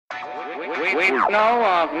We know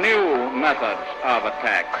of new methods of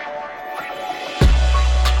attack.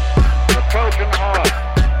 The Trojan horse,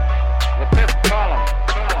 the fifth column.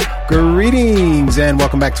 Greetings and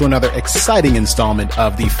welcome back to another exciting installment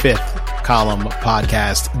of the Fifth Column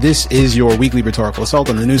podcast. This is your weekly rhetorical assault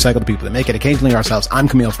on the news cycle, the people that make it, occasionally ourselves. I'm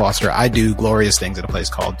Camille Foster. I do glorious things at a place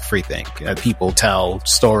called Freethink. People tell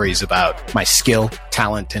stories about my skill,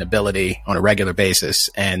 talent, and ability on a regular basis.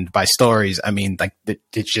 And by stories, I mean, like,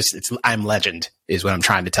 I'm legend is what I'm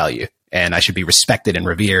trying to tell you. And I should be respected and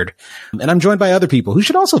revered. And I'm joined by other people who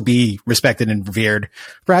should also be respected and revered,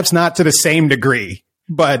 perhaps not to the same degree,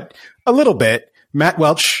 but a little bit. Matt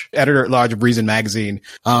Welch, editor-at-large of Reason Magazine.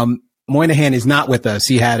 Moynihan is not with us.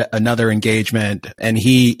 He had another engagement and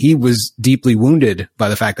he was deeply wounded by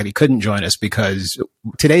the fact that he couldn't join us because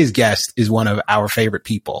today's guest is one of our favorite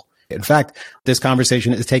people. In fact, this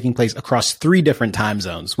conversation is taking place across 3 different time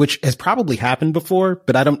zones, which has probably happened before,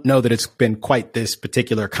 but I don't know that it's been quite this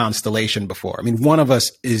particular constellation before. I mean, one of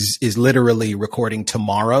us is literally recording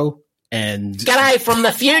tomorrow. And g'day from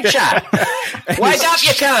the future. Wake up,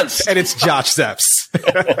 you cunts. And it's Josh Szeps.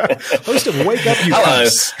 Host of Wake Up, You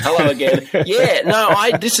Cunts. Hello again. Yeah,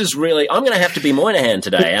 no, this is really, I'm going to have to be Moynihan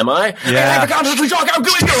today, am I? Yeah. How's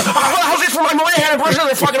this from my Moynihan impression of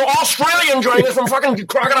the fucking Australian joining us from fucking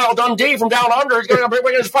Crocodile Dundee from down under? He's going to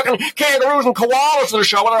bring his fucking kangaroos and koalas to the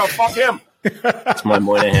show. What the fuck him? That's my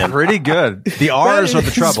Moynihan. Pretty good. The R's are the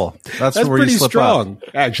trouble. That's where pretty you slip strong,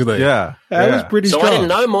 up. actually. Yeah. That was pretty strong. So I didn't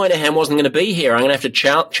know Moynihan wasn't going to be here. I'm going to have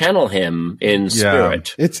to channel him in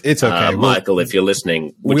spirit. It's okay. Michael, if you're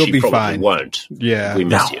listening, which we'll he be probably fine. won't. Yeah. We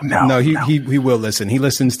miss you. No, he will listen. He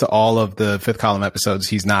listens to all of the Fifth Column episodes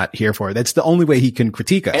he's not here for. That's the only way he can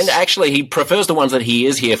critique us. And actually, he prefers the ones that he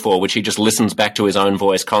is here for, which he just listens back to his own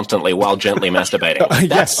voice constantly while gently masturbating.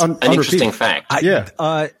 That's an interesting fact.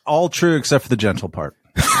 All true except for the gentle part.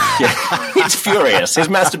 Yeah, it's furious. His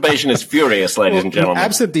masturbation is furious, ladies and gentlemen.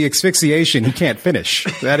 Absent the asphyxiation, he can't finish.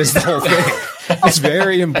 That is the whole thing. It's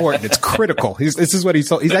very important. It's critical. This is what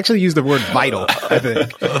he's actually used the word vital, I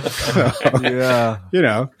think. So, yeah. You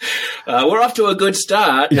know. We're off to a good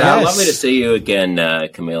start. Yes. Lovely to see you again,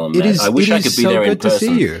 Camille and Matt. I wish I could be there in person.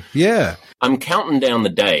 To see you. Yeah. I'm counting down the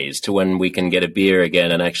days to when we can get a beer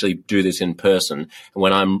again and actually do this in person,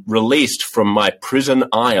 when I'm released from my prison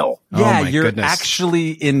aisle. Yeah, my you're goodness.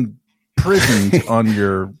 actually imprisoned on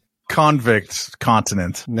your convict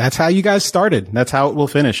continent. That's how you guys started. That's how it will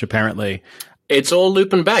finish, apparently. It's all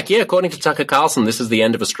looping back. Yeah, according to Tucker Carlson, this is the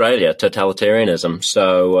end of Australia, totalitarianism.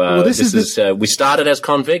 So we started as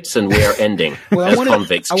convicts and we are ending as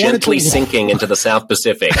convicts, gently sinking into the South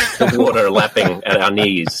Pacific, the water lapping at our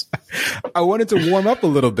knees. I wanted to warm up a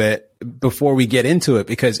little bit before we get into it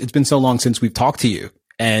because it's been so long since we've talked to you.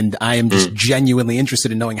 And I am just genuinely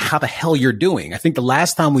interested in knowing how the hell you're doing. I think the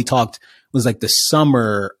last time we talked was like the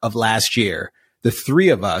summer of last year. The 3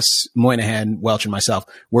 of us, Moynihan, Welch, and myself,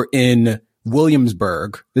 were in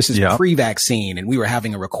Williamsburg. This is pre-vaccine, and we were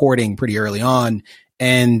having a recording pretty early on.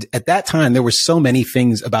 And at that time, there were so many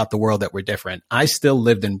things about the world that were different. I still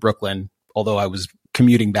lived in Brooklyn, although I was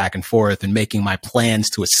commuting back and forth and making my plans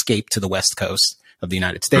to escape to the West Coast of the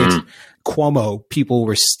United States. Cuomo, people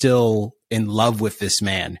were still in love with this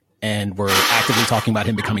man and were actively talking about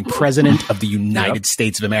him becoming president of the United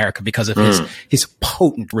States of America because of his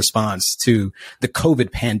potent response to the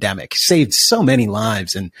COVID pandemic. Saved so many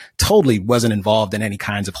lives and totally wasn't involved in any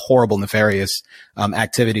kinds of horrible, nefarious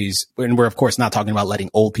activities. And we're, of course, not talking about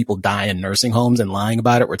letting old people die in nursing homes and lying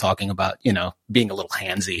about it. We're talking about, being a little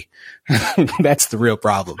handsy. That's the real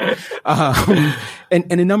problem.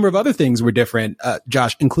 And a number of other things were different,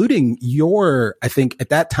 Josh, including your, I think at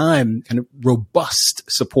that time, kind of robust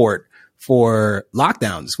support for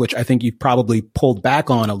lockdowns, which I think you've probably pulled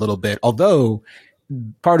back on a little bit. Although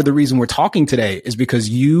part of the reason we're talking today is because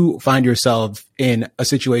you find yourself in a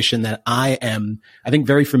situation that I am, I think,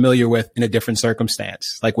 very familiar with in a different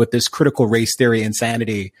circumstance. Like with this critical race theory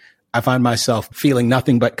insanity, I find myself feeling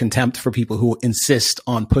nothing but contempt for people who insist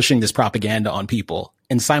on pushing this propaganda on people,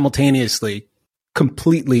 and simultaneously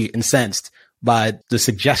completely incensed by the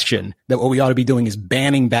suggestion that what we ought to be doing is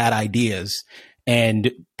banning bad ideas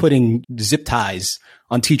and putting zip ties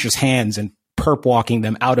on teachers' hands and perp walking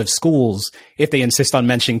them out of schools if they insist on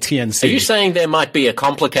mentioning TNC. Are you saying there might be a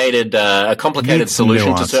complicated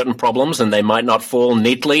solution to certain problems and they might not fall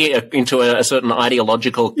neatly into a certain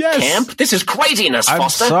ideological camp? This is craziness,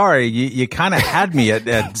 Foster. I'm sorry. You kind of had me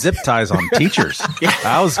at zip ties on teachers.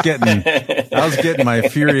 I was getting my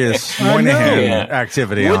furious Moynihan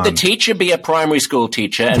activity on. Would the teacher be a primary school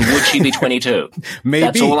teacher and would she be 22? Maybe.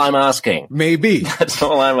 That's all I'm asking. Maybe. That's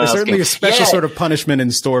all I'm asking. There's certainly a special sort of punishment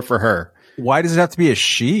in store for her. Why does it have to be a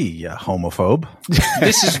she, homophobe?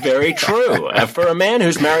 This is very true. For a man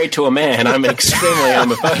who's married to a man, I'm extremely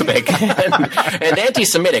homophobic and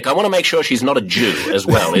anti-Semitic. I want to make sure she's not a Jew as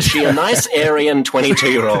well. Is she a nice Aryan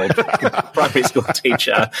 22-year-old primary school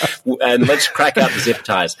teacher? And let's crack out the zip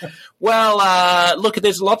ties. Well, look,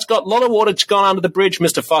 there's a lot of water's gone under the bridge,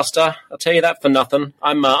 Mr. Foster. I'll tell you that for nothing.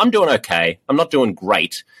 I'm doing okay. I'm not doing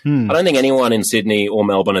great. I don't think anyone in Sydney or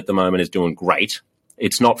Melbourne at the moment is doing great.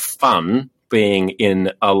 It's not fun being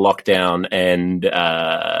in a lockdown and,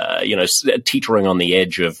 teetering on the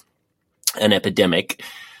edge of an epidemic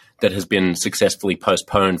that has been successfully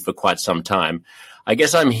postponed for quite some time. I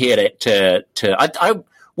guess I'm here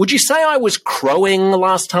would you say I was crowing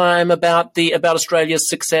last time about Australia's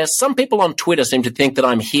success? Some people on Twitter seem to think that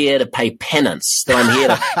I'm here to pay penance, that I'm here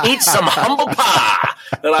to eat some humble pie,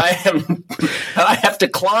 that I have to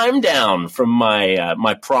climb down from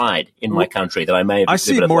my pride in my country that I may have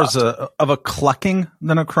exhibited. I see more as of a clucking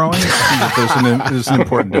than a crowing. I think there's an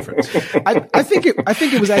important difference. I think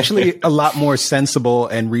it was actually a lot more sensible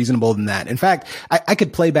and reasonable than that. In fact, I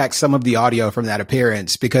could play back some of the audio from that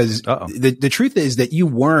appearance because the truth is that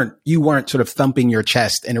you weren't sort of thumping your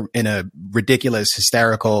chest in a ridiculous,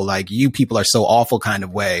 hysterical, like you people are so awful kind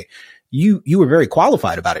of way. You were very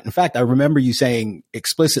qualified about it. In fact, I remember you saying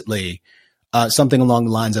explicitly something along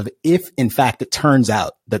the lines of, if in fact it turns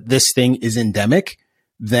out that this thing is endemic,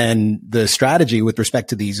 then the strategy with respect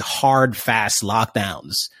to these hard, fast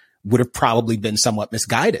lockdowns would have probably been somewhat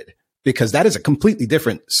misguided, because that is a completely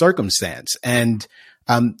different circumstance. And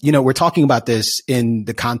we're talking about this in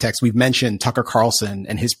the context. We've mentioned Tucker Carlson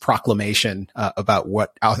and his proclamation about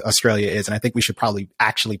what Australia is. And I think we should probably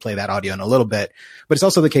actually play that audio in a little bit. But it's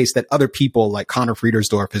also the case that other people like Connor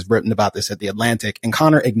Friedersdorf has written about this at The Atlantic. And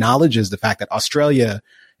Connor acknowledges the fact that Australia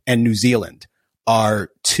and New Zealand are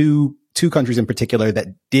two countries in particular that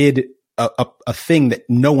did a thing that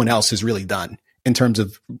no one else has really done in terms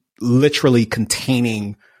of literally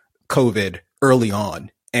containing COVID early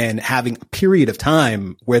on, and having a period of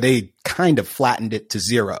time where they kind of flattened it to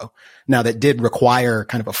zero. Now, that did require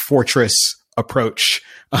kind of a fortress approach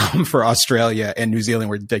for Australia and New Zealand,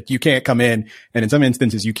 where like, you can't come in, and in some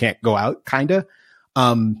instances you can't go out, kind of.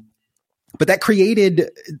 But that created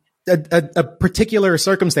a particular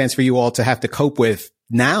circumstance for you all to have to cope with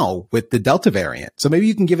now with the Delta variant. So maybe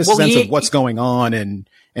you can give us a sense of what's going on and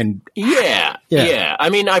Yeah. I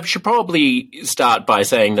mean, I should probably start by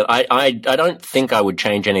saying that I don't think I would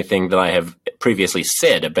change anything that I have previously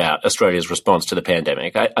said about Australia's response to the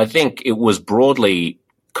pandemic. I think it was broadly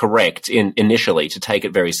correct initially to take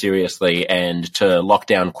it very seriously and to lock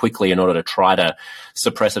down quickly in order to try to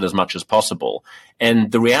suppress it as much as possible.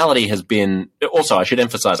 And the reality has been, also I should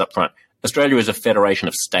emphasize up front, Australia is a federation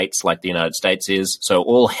of states like the United States is. So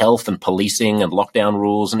all health and policing and lockdown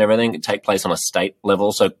rules and everything take place on a state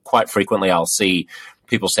level. So quite frequently I'll see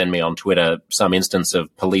people send me on Twitter some instance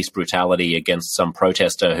of police brutality against some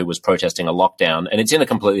protester who was protesting a lockdown, and it's in a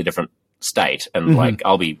completely different state. And like,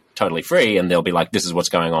 I'll be totally free and they'll be like, this is what's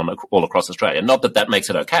going on all across Australia. Not that that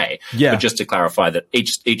makes it okay, but just to clarify that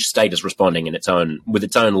each state is responding with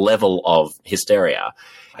its own level of hysteria.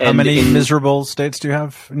 How many miserable states do you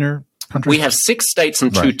have in your country? We have 6 states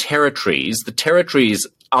and 2 territories. The territories,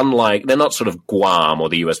 unlike, they're not sort of Guam or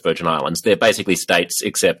the US Virgin Islands. They're basically states,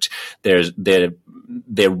 except their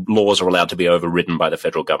laws are allowed to be overridden by the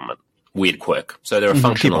federal government. Weird quirk. So there are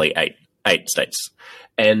functionally 8 states.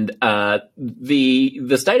 And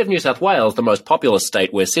the state of New South Wales, the most populous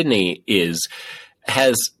state where Sydney is,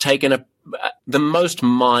 has taken the most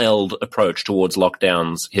mild approach towards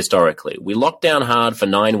lockdowns historically. We locked down hard for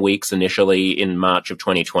 9 weeks initially in March of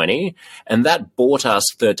 2020, and that bought us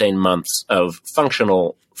 13 months of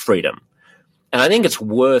functional freedom. And I think it's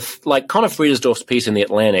worth, like Connor Friedersdorf's piece in The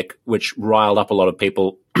Atlantic, which riled up a lot of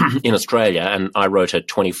people in Australia, and I wrote a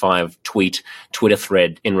 25-tweet Twitter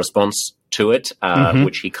thread in response to it,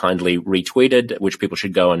 which he kindly retweeted, which people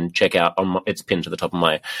should go and check out. It's pinned to the top of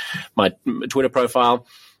my Twitter profile.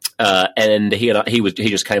 And he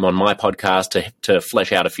just came on my podcast to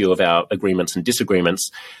flesh out a few of our agreements and disagreements.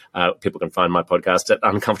 People can find my podcast at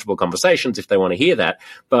Uncomfortable Conversations if they want to hear that.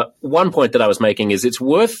 But one point that I was making is it's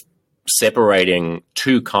worth separating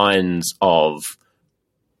 2 kinds of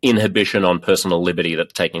inhibition on personal liberty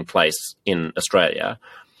that's taking place in Australia.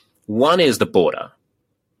 One is the border.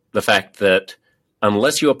 The fact that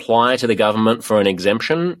unless you apply to the government for an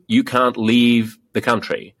exemption, you can't leave the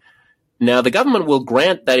country. Now, the government will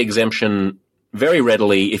grant that exemption very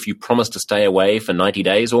readily if you promise to stay away for 90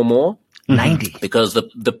 days or more. 90. Because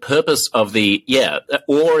the purpose of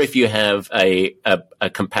or if you have a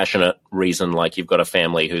compassionate reason, like you've got a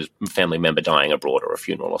family member dying abroad or a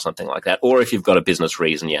funeral or something like that, or if you've got a business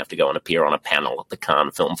reason, you have to go and appear on a panel at the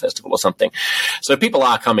Cannes Film Festival or something. So people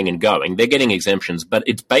are coming and going. They're getting exemptions, but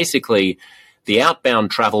it's basically the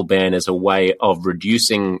outbound travel ban is a way of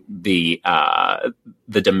reducing the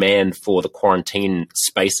demand for the quarantine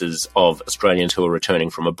spaces of Australians who are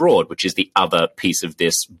returning from abroad, which is the other piece of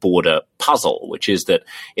this border puzzle, which is that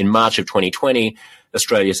in March of 2020,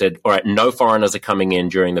 Australia said, all right, no foreigners are coming in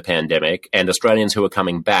during the pandemic, and Australians who are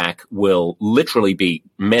coming back will literally be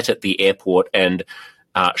met at the airport and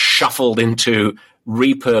shuffled into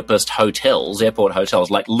repurposed hotels, airport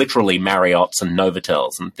hotels, like literally Marriott's and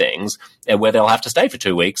Novotels and things, where they'll have to stay for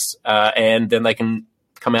 2 weeks, and then they can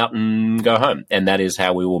come out and go home. And that is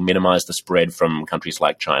how we will minimize the spread from countries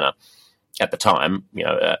like China at the time,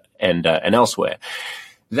 and elsewhere.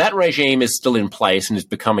 That regime is still in place and is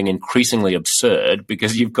becoming increasingly absurd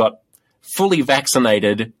because you've got fully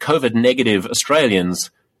vaccinated, COVID negative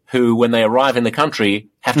Australians who, when they arrive in the country,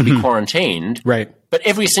 have to be quarantined. Right. But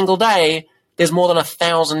every single day, there's more than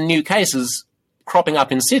 1,000 new cases cropping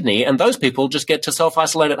up in Sydney, and those people just get to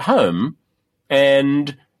self-isolate at home,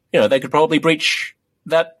 and, they could probably breach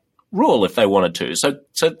that rule if they wanted to. So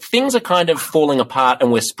things are kind of falling apart,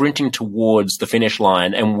 and we're sprinting towards the finish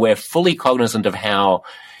line, and we're fully cognizant of how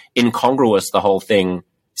incongruous the whole thing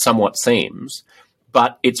somewhat seems.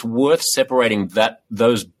 But it's worth separating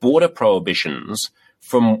those border prohibitions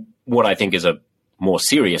from what I think is a more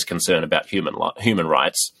serious concern about human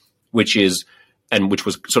rights, which was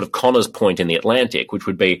sort of Connor's point in The Atlantic, which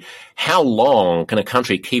would be, how long can a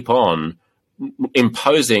country keep on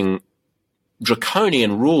imposing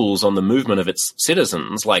draconian rules on the movement of its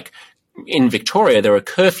citizens? Like in Victoria, there are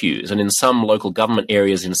curfews, and in some local government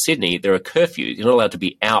areas in Sydney, there are curfews. You're not allowed to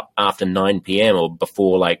be out after 9 p.m. or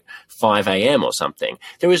before like 5 a.m. or something.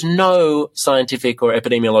 There is no scientific or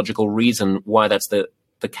epidemiological reason why that's the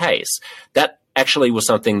case. That actually was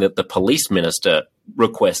something that the police minister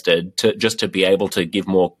requested to be able to give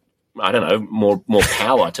more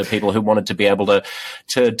power to people who wanted to be able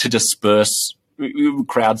to disperse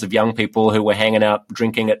crowds of young people who were hanging out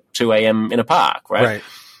drinking at 2 a.m. in a park, right?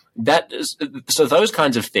 So those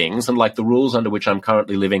kinds of things, and like the rules under which I'm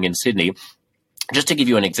currently living in Sydney, just to give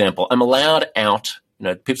you an example, I'm allowed out.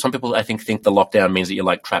 Some people, I think the lockdown means that you're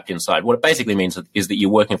like trapped inside. What it basically means is that you're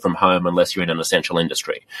working from home unless you're in an essential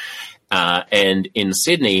industry. And in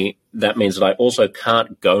Sydney, that means that I also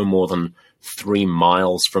can't go more than 3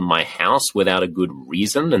 miles from my house without a good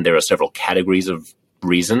reason. And there are several categories of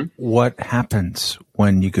reason. What happens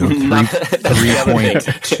when you go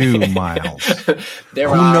 3.2 miles?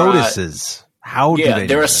 Who notices? How do they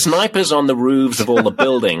there notice? Are snipers on the roofs of all the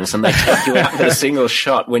buildings, and they take you out with a single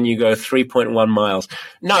shot when you go 3.1 miles.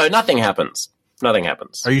 No, nothing happens. Nothing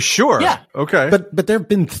happens. Are you sure? Yeah. Okay. But there have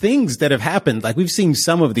been things that have happened. Like, we've seen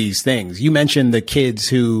some of these things. You mentioned the kids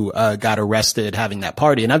who got arrested having that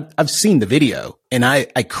party, and I've seen the video, and I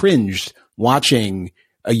cringed watching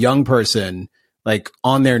a young person like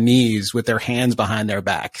on their knees with their hands behind their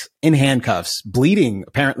backs in handcuffs, bleeding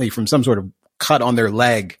apparently from some sort of cut on their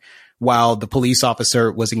leg, while the police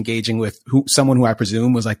officer was engaging with someone who I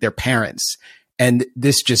presume was like their parents. And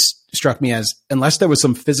this just struck me as, unless there was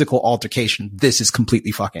some physical altercation, this is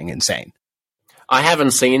completely fucking insane. I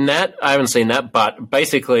haven't seen that. But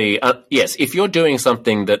basically, yes, if you're doing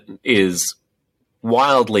something that is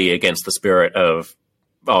wildly against the spirit of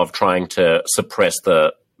trying to suppress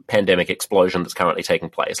the pandemic explosion that's currently taking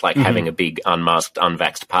place, like having a big unmasked,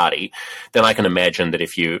 unvaxxed party, then I can imagine that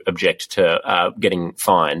if you object to getting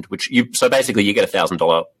fined, so basically you get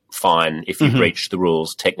 $1,000 fine if you breach the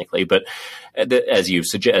rules technically, but as you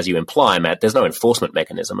imply, Matt, there's no enforcement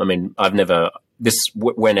mechanism. I mean,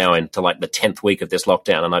 we're now into like the 10th week of this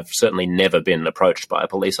lockdown, and I've certainly never been approached by a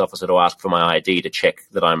police officer to ask for my ID to check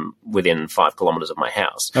that I'm within 5 kilometers of my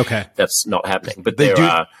house. Okay. That's not happening. But they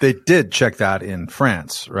did check that in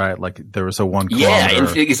France, right? Like there was a 1 kilometer.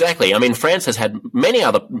 Yeah, exactly. I mean, France has had many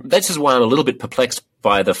other, this is why I'm a little bit perplexed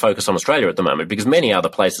by the focus on Australia at the moment, because many other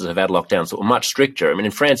places have had lockdowns that were much stricter. I mean,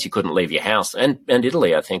 in France, you couldn't leave your house, and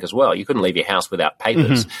Italy, I think, as well. You couldn't leave your house without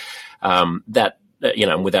papers,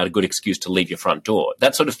 without a good excuse to leave your front door.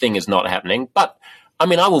 That sort of thing is not happening. But, I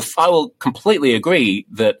mean, I will completely agree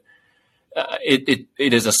that it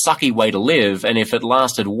is a sucky way to live, and if it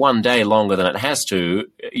lasted one day longer than it has to,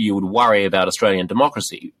 you would worry about Australian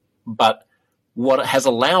democracy. But what has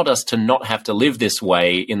allowed us to not have to live this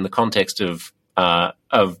way in the context of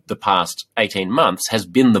the past 18 months has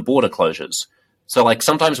been the border closures. So, like,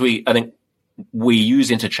 sometimes I think we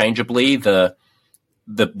use interchangeably the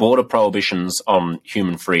border prohibitions on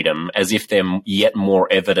human freedom as if they're yet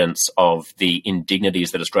more evidence of the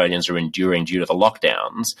indignities that Australians are enduring due to the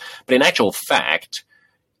lockdowns. But in actual fact,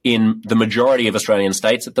 in the majority of Australian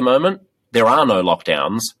states at the moment, there are no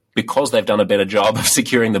lockdowns because they've done a better job of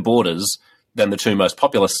securing the borders than the two most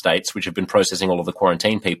populous states, which have been processing all of the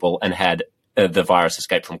quarantine people and had the virus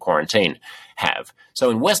escape from quarantine have. So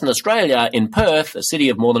in Western Australia, in Perth, a city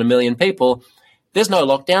of more than 1 million people, there's no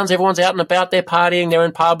lockdowns. Everyone's out and about. They're partying. They're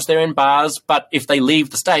in pubs. They're in bars. But if they leave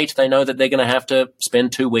the state, they know that they're going to have to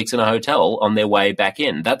spend 2 weeks in a hotel on their way back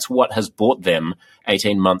in. That's what has bought them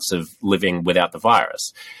 18 months of living without the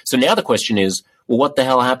virus. So now the question is, well, what the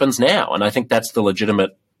hell happens now? And I think that's the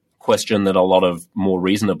legitimate question that a lot of more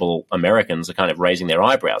reasonable Americans are kind of raising their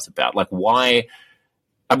eyebrows about. Like, why?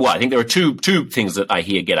 Well, I think there are two things that I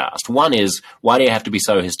hear get asked. One is, why do you have to be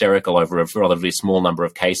so hysterical over a relatively small number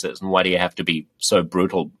of cases? And why do you have to be so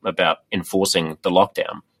brutal about enforcing the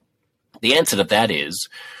lockdown? The answer to that is,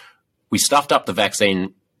 we stuffed up the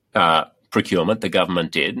vaccine procurement, the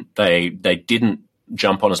government did. They didn't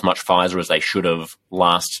jump on as much Pfizer as they should have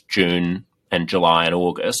last June and July and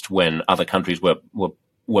August when other countries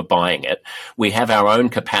were buying it. We have our own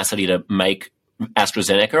capacity to make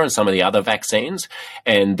AstraZeneca and some of the other vaccines,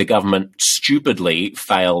 and the government stupidly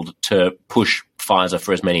failed to push Pfizer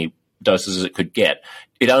for as many doses as it could get.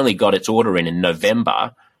 It only got its order in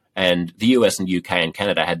November, and the US and UK and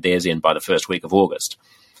Canada had theirs in by the first week of August.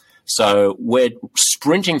 So we're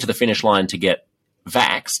sprinting to the finish line to get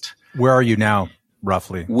vaxxed. Where are you now,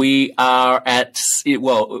 roughly? We are at,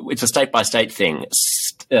 well, it's a state-by-state thing.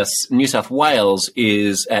 New South Wales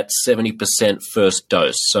is at 70% first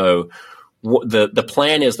dose. So the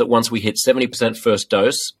plan is that once we hit 70% first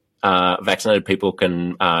dose, vaccinated people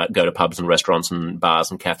can go to pubs and restaurants and bars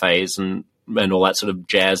and cafes and all that sort of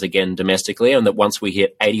jazz again domestically, and that once we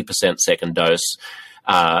hit 80% second dose,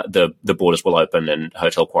 the borders will open and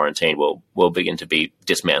hotel quarantine will begin to be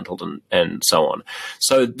dismantled and so on.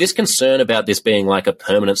 So this concern about this being like a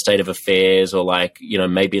permanent state of affairs or like,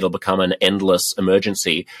 maybe it'll become an endless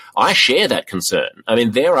emergency, I share that concern. I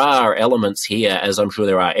mean, there are elements here, as I'm sure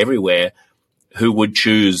there are everywhere, who would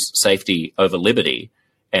choose safety over liberty,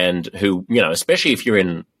 and who, especially if you're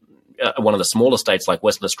in one of the smaller states like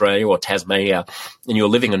Western Australia or Tasmania and you're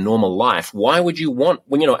living a normal life, why would you want,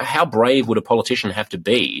 how brave would a politician have to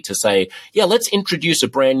be to say, yeah, let's introduce a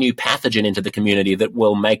brand new pathogen into the community that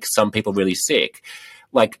will make some people really sick?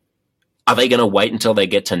 Like, are they going to wait until they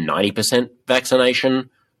get to 90% vaccination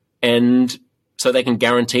and so they can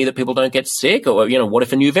guarantee that people don't get sick? Or, what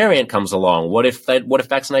if a new variant comes along? What if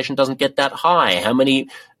vaccination doesn't get that high? How many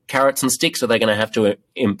carrots and sticks are they going to have to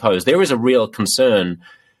impose? There is a real concern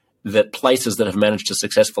that places that have managed to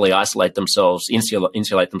successfully insulate themselves,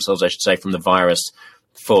 I should say, from the virus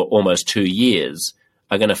for almost 2 years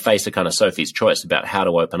are going to face a kind of Sophie's choice about how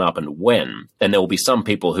to open up and when. And there will be some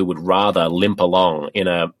people who would rather limp along in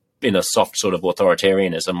a soft sort of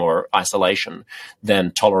authoritarianism or isolation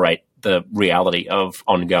than tolerate the reality of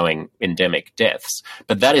ongoing endemic deaths.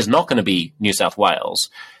 But that is not going to be New South Wales,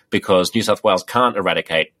 because New South Wales can't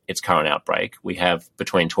eradicate its current outbreak. We have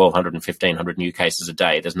between 1,200 and 1,500 new cases a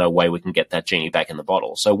day. There's no way we can get that genie back in the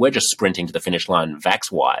bottle. So we're just sprinting to the finish line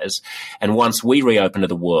vax-wise. And once we reopen to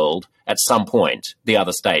the world, at some point, the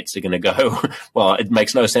other states are going to go, well, it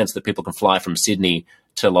makes no sense that people can fly from Sydney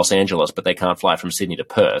to Los Angeles, but they can't fly from Sydney to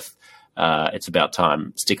Perth. It's about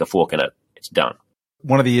time. Stick a fork in it. It's done.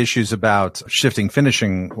 One of the issues about shifting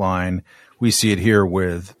finishing line, we see it here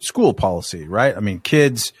with school policy, right? I mean,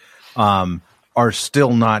 kids are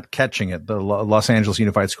still not catching it. The Los Angeles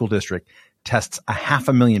Unified School District tests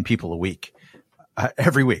 500,000 people a week,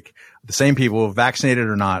 every week. The same people, vaccinated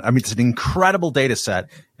or not. I mean, it's an incredible data set,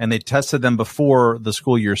 and they tested them before the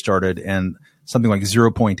school year started, and something like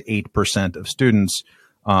 0.8% of students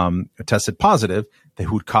tested positive. They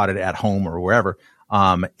who'd caught it at home or wherever.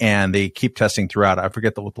 And they keep testing throughout. I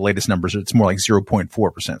forget what the latest numbers are. It's more like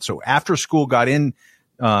 0.4%. So after school got in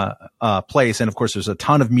place, and of course there's a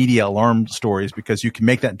ton of media alarm stories because you can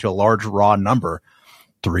make that into a large raw number.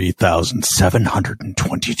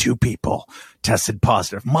 3,722 people tested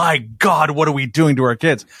positive. My God, what are we doing to our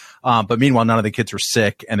kids? But meanwhile, none of the kids were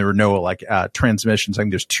sick, and there were no transmissions. I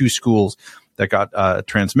think there's 2 schools that got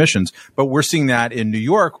transmissions, but we're seeing that in New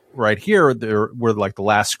York right here. We're like the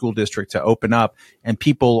last school district to open up, and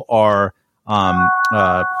people are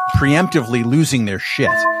preemptively losing their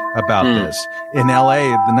shit about this. In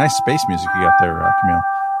LA, the nice space music you got there, Camille.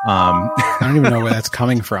 I don't even know where that's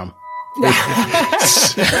coming from.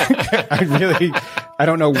 I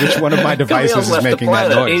don't know which one of my devices is making that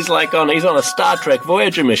noise. He's on a Star Trek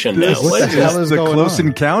Voyager mission now. What the hell is the Close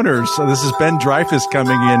Encounters? So this is Ben Dreyfuss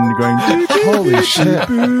coming in going, holy shit.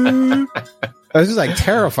 This is like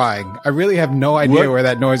terrifying. I really have no idea where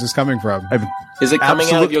that noise is coming from. Is it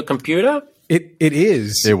coming out of your computer? It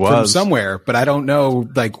is. It was from somewhere, but I don't know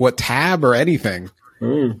like what tab or anything.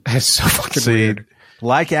 That's so fucking weird.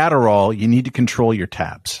 Like Adderall, you need to control your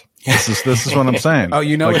tabs. This is what I'm saying. Oh,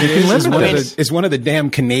 you know what it is? It's one of the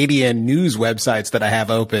damn Canadian news websites that I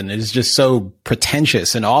have open. It's just so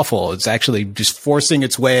pretentious and awful. It's actually just forcing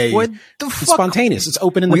its way. What the fuck? It's spontaneous. It's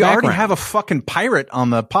open in the background. We already have a fucking pirate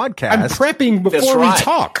on the podcast. I'm prepping before we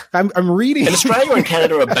talk. I'm reading. And Australia and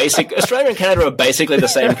Canada are basically the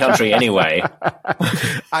same country anyway.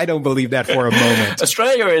 I don't believe that for a moment.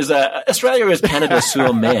 Australia is Canada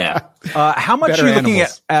sur mer. How much are you looking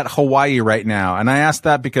at Hawaii right now? And I asked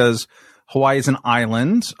that because Hawaii is an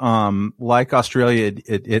island, like Australia.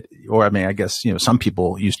 I guess some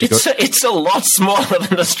people used to go. It's a lot smaller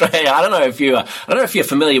than Australia. I don't know if you're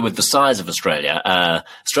familiar with the size of Australia.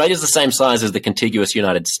 Australia is the same size as the contiguous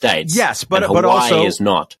United States. Yes, but Hawaii also is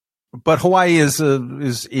not. But Hawaii is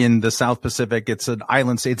in the South Pacific. It's an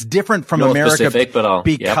island state. It's different from North America Pacific,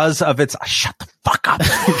 because of its. Shut the fuck up.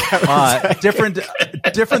 Different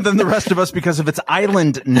than the rest of us because of its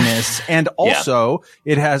islandness, and also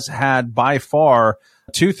it has had by far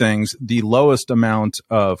two things: the lowest amount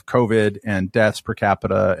of COVID and deaths per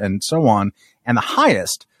capita, and so on, and the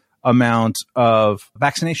highest amount of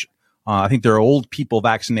vaccination. I think their old people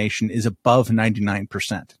vaccination is above 99%.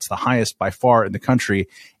 It's the highest by far in the country.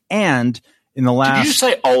 And in the last... Did you just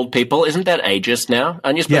say old people? Isn't that ageist now?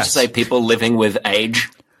 Aren't you supposed to say people living with age?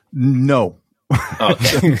 No.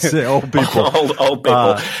 Okay. Say old people. old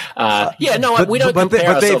people. We don't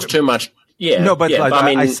compare ourselves too much. Yeah. No, but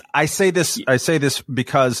I say this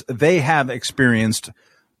because they have experienced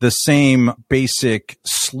the same basic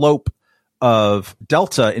slope of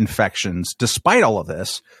Delta infections, despite all of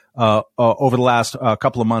this, over the last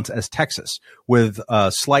couple of months as Texas, with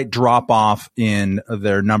a slight drop off in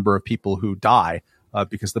their number of people who die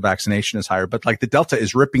because the vaccination is higher. But like the Delta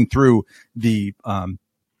is ripping through the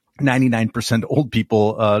 99% old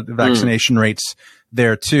people vaccination rates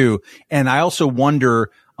there too. And I also wonder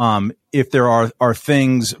if there are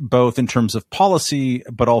things both in terms of policy,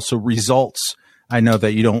 but also results. I know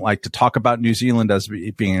that you don't like to talk about New Zealand as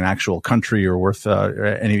being an actual country or worth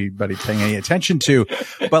anybody paying any attention to,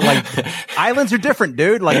 but like islands are different,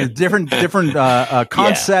 dude. Like different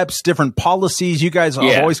concepts, different policies. You guys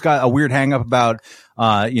have always got a weird hang up about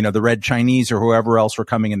the Red Chinese or whoever else were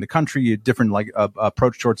coming in the country. Different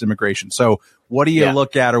approach towards immigration. So what do you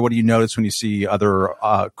look at, or what do you notice when you see other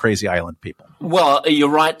crazy island people? Well, you're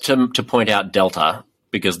right to point out Delta,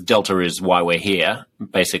 because Delta is why we're here,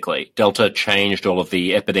 basically. Delta changed all of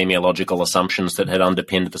the epidemiological assumptions that had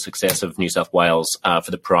underpinned the success of New South Wales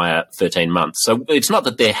for the prior 13 months. So it's not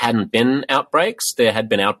that there hadn't been outbreaks. There had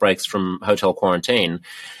been outbreaks from hotel quarantine,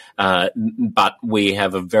 but we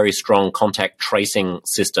have a very strong contact tracing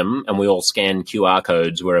system, and we all scan QR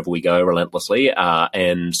codes wherever we go relentlessly.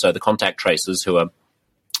 And so the contact tracers who are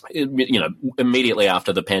immediately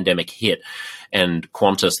after the pandemic hit and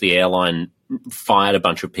Qantas, the airline, fired a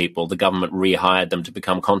bunch of people, the government rehired them to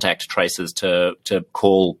become contact tracers to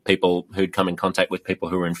call people who'd come in contact with people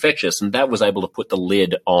who were infectious. And that was able to put the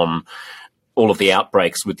lid on all of the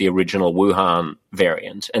outbreaks with the original Wuhan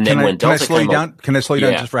variant. And then when Delta came on... Can I slow you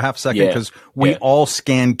down just for half a second? Because we all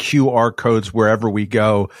scan QR codes wherever we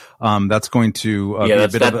go. That's going to be a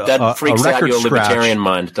bit of that freaks out your libertarian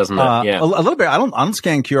mind, doesn't it? A little bit. I don't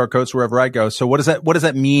scan QR codes wherever I go. So what does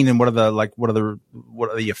that mean, and what are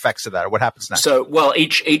the effects of that? Or what happens next? So, well,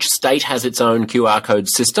 each state has its own QR code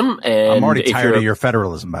system, and I'm already tired of your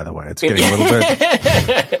federalism, by the way. It's getting a little bit.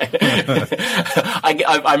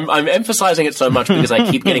 I'm emphasizing it so much because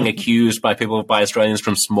I keep getting accused by Australians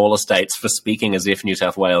from smaller states for speaking as if New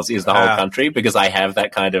South Wales is the whole country, because I have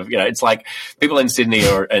that kind of, it's like people in Sydney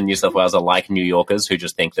and New South Wales are like New Yorkers who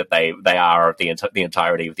just think that they are the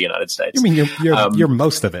entirety of the United States. You mean you're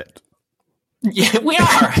most of it? Yeah, we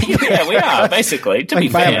are. Yeah, we are, basically, to be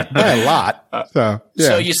fair. By a lot.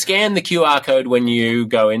 So you scan the QR code when you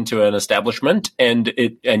go into an establishment, and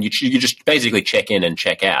you just basically check in and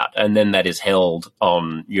check out, and then that is held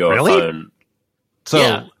on your phone.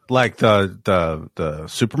 So like the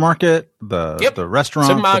supermarket, the restaurant,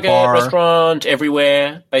 supermarket, the bar, restaurant,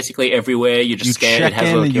 everywhere, basically everywhere. You just scan it,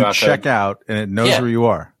 has a little QR code. Check out, and it knows where you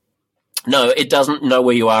are. No, it doesn't know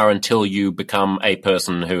where you are until you become a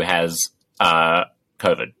person who has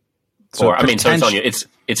COVID. So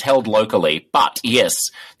it's held locally, but yes,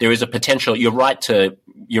 there is a potential. You're right for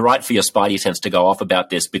your spidey sense to go off about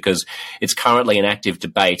this, because it's currently an active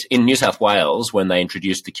debate in New South Wales. When they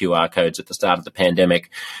introduced the QR codes at the start of the pandemic,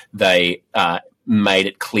 they made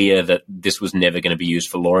it clear that this was never going to be used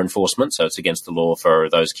for law enforcement. So it's against the law for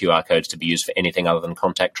those QR codes to be used for anything other than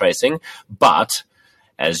contact tracing. But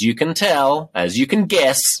as you can tell, as you can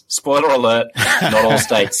guess, spoiler alert, not all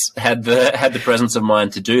states had the presence of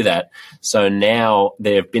mind to do that. So now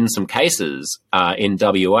there have been some cases in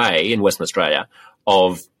WA, in Western Australia,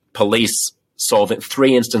 of police solving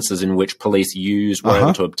 3 instances in which police were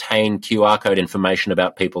able to obtain QR code information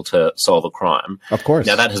about people to solve a crime. Of course.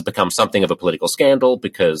 Now that has become something of a political scandal,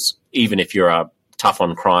 because even if you're a tough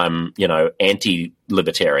on crime,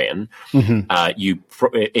 anti-libertarian,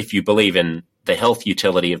 if you believe in the health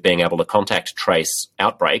utility of being able to contact trace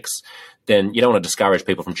outbreaks, then you don't want to discourage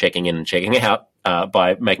people from checking in and checking out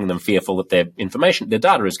by making them fearful that their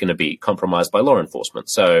data is going to be compromised by law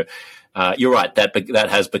enforcement. So you're right, that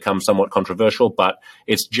has become somewhat controversial, but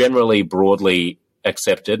it's generally broadly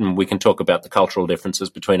accepted, and we can talk about the cultural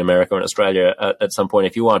differences between America and Australia at some point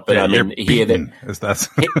if you want. But yeah, I mean, here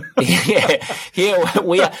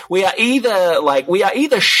we are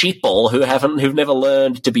either sheeple who've never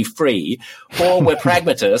learned to be free, or we're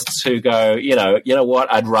pragmatists who go, you know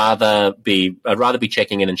what, I'd rather be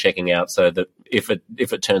checking in and checking out, so that if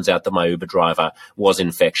it turns out that my Uber driver was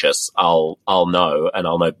infectious, I'll know, and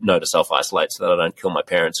I'll know to self-isolate so that I don't kill my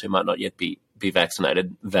parents who might not yet be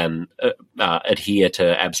vaccinated, than adhere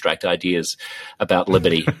to abstract ideas about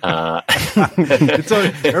liberty. Ever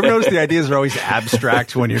notice the ideas are always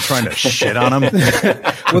abstract when you're trying to shit on them?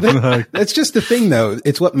 Well, that's just the thing, though.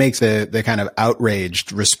 It's what makes the kind of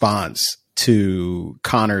outraged response to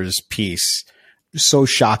Connor's piece so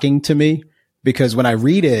shocking to me, because when I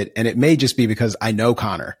read it, and it may just be because I know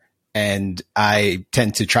Connor, and I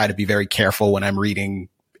tend to try to be very careful when I'm reading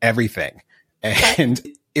everything, and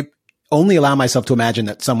only allow myself to imagine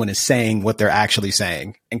that someone is saying what they're actually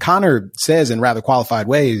saying. And Connor says in rather qualified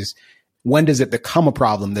ways, when does it become a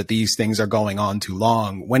problem that these things are going on too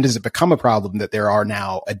long? When does it become a problem that there are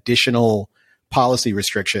now additional policy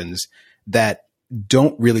restrictions that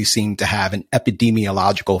don't really seem to have an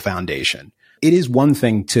epidemiological foundation? It is one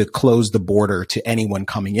thing to close the border to anyone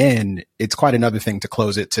coming in. It's quite another thing to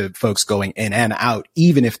close it to folks going in and out,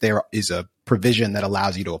 even if there is a provision that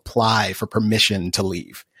allows you to apply for permission to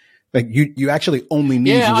leave. Like you actually only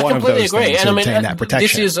need one of those things to obtain that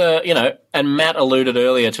protection. This is, and Matt alluded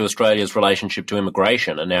earlier to Australia's relationship to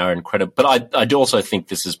immigration and our incredible, but I do also think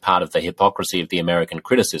this is part of the hypocrisy of the American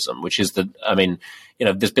criticism, which is that,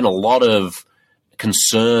 there's been a lot of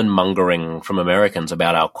concern mongering from Americans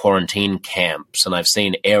about our quarantine camps. And I've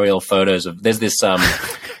seen aerial photos of, there's this,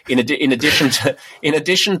 in addition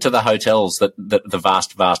to the hotels that the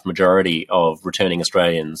vast majority of returning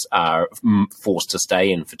Australians are forced to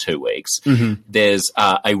stay in for 2 weeks, there's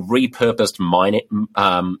a repurposed mine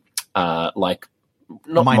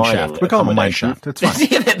shaft. We call them a mine shaft. It's fine.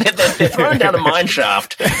 They're throwing down a mine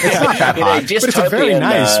shaft. It's not that hot, but it's a very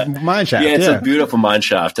nice mine shaft. Yeah, it's a beautiful mine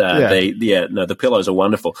shaft. The pillows are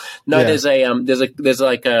wonderful. No, there's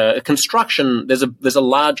a construction. There's a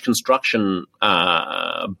large construction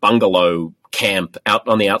bungalow camp out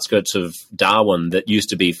on the outskirts of Darwin that used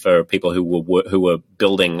to be for people who were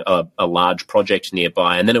building a large project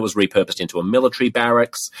nearby, and then it was repurposed into a military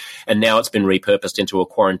barracks, and now it's been repurposed into a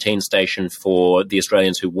quarantine station for the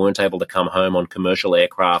Australians who weren't able to come home on commercial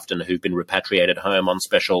aircraft and who've been repatriated home on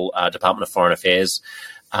special Department of Foreign Affairs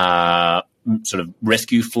sort of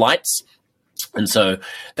rescue flights. And so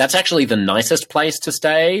that's actually the nicest place to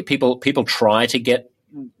stay. People try to get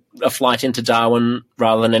a flight into Darwin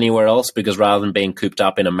rather than anywhere else, because rather than being cooped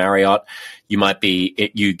up in a Marriott, you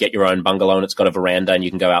get your own bungalow and it's got a veranda and you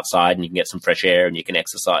can go outside and you can get some fresh air and you can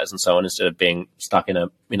exercise and so on, instead of being stuck in a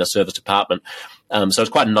serviced apartment. So it's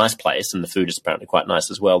quite a nice place, and the food is apparently quite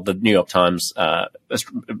nice as well. The New York Times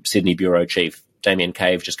Sydney bureau chief Damien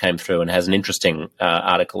Cave just came through and has an interesting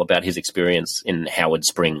article about his experience in Howard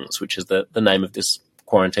Springs, which is the name of this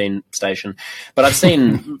quarantine station. But I've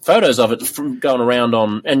seen photos of it going around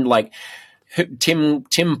on, and like Tim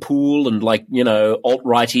Poole and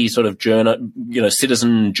alt-righty sort of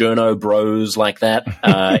citizen journo bros like that,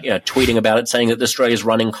 tweeting about it, saying that Australia's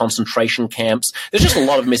running concentration camps. There's just a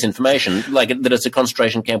lot of misinformation, like that it's a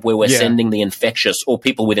concentration camp where we're sending the infectious or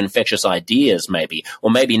people with infectious ideas, maybe,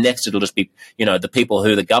 or maybe next it'll just be, the people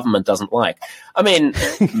who the government doesn't like. I mean,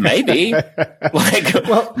 maybe,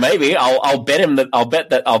 maybe I'll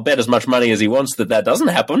bet as much money as he wants that doesn't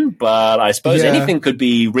happen. But I suppose anything could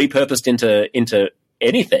be repurposed into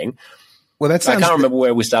anything. Well, that sounds. I can't remember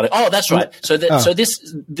where we started. Oh, that's right. So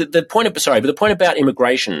the point about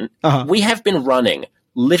immigration, we have been running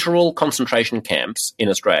literal concentration camps in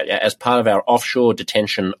Australia as part of our offshore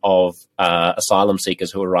detention of asylum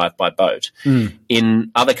seekers who arrive by boat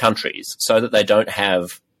in other countries, so that they don't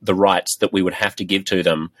have the rights that we would have to give to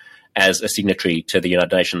them as a signatory to the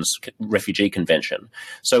United Nations Refugee Convention.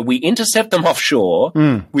 So we intercept them offshore.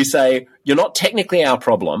 We say, you're not technically our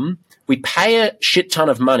problem. We pay a shit ton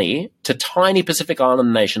of money to tiny Pacific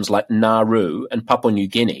Island nations like Nauru and Papua New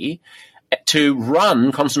Guinea to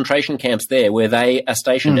run concentration camps there where they are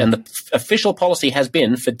stationed. And the official policy has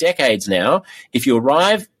been for decades now, if you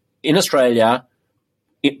arrive in Australia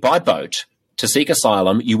by boat to seek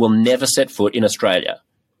asylum, you will never set foot in Australia.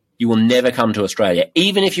 You will never come to Australia,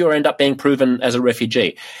 even if you end up being proven as a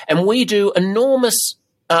refugee. And we do enormous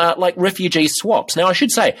refugee swaps. Now, I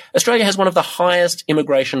should say, Australia has one of the highest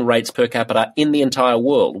immigration rates per capita in the entire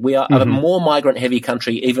world. We are a more migrant-heavy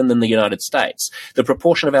country even than the United States. The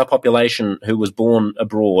proportion of our population who was born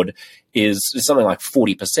abroad is something like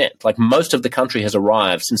 40%. Like, most of the country has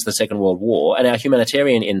arrived since the Second World War, and our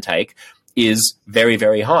humanitarian intake is very,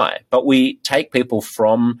 very high. But we take people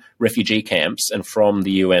from refugee camps and from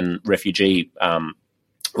the UN refugee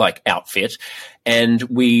outfit, and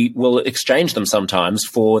we will exchange them sometimes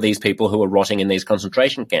for these people who are rotting in these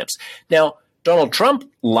concentration camps. Now, Donald Trump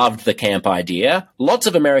loved the camp idea. Lots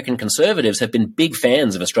of American conservatives have been big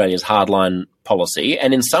fans of Australia's hardline policy,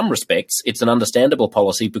 and in some respects, it's an understandable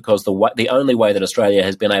policy because the only way that Australia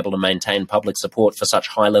has been able to maintain public support for such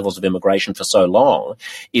high levels of immigration for so long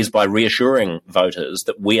is by reassuring voters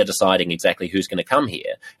that we are deciding exactly who's going to come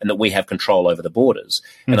here and that we have control over the borders.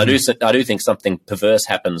 And I do think something perverse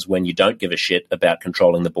happens when you don't give a shit about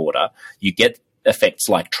controlling the border. You get effects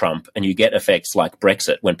like Trump, and you get effects like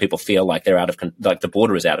Brexit when people feel like they're the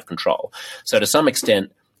border is out of control. So to some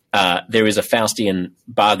extent, there is a Faustian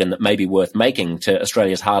bargain that may be worth making to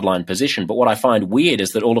Australia's hardline position. But what I find weird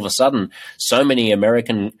is that all of a sudden, so many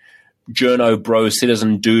American journo bro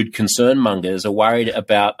citizen dude concern mongers are worried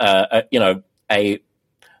about a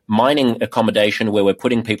mining accommodation where we're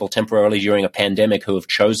putting people temporarily during a pandemic who have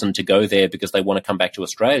chosen to go there because they want to come back to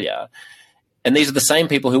Australia. And these are the same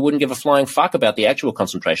people who wouldn't give a flying fuck about the actual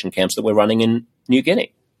concentration camps that we're running in New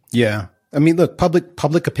Guinea. Yeah. I mean, look,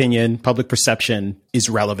 public opinion, public perception is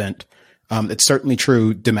relevant. It's certainly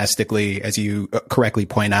true domestically, as you correctly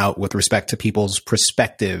point out, with respect to people's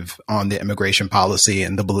perspective on the immigration policy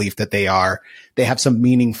and the belief that they have some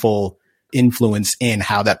meaningful influence in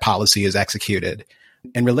how that policy is executed.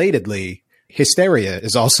 And relatedly, hysteria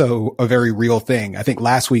is also a very real thing. I think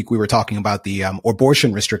last week we were talking about the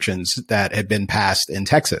abortion restrictions that had been passed in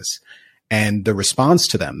Texas and the response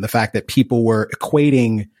to them, the fact that people were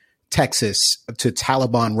equating Texas to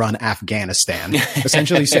Taliban-run Afghanistan,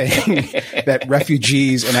 essentially saying that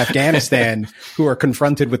refugees in Afghanistan who are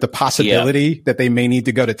confronted with the possibility that they may need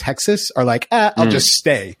to go to Texas are like, I'll just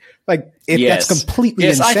stay. Like, that's completely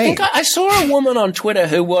insane. I think I saw a woman on Twitter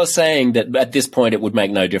who was saying that at this point it would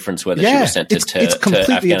make no difference whether she was sent to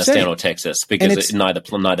Afghanistan insane. Or Texas because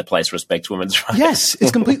neither place respects women's rights. Yes,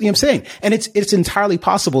 it's completely insane. And it's entirely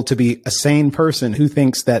possible to be a sane person who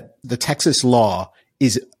thinks that the Texas law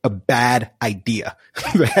is a bad idea.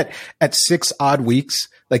 That at 6 odd weeks,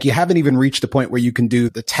 like, you haven't even reached the point where you can do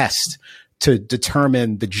the test to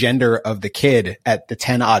determine the gender of the kid at the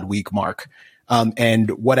 10 odd week mark. And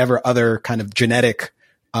whatever other kind of genetic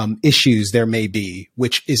issues there may be,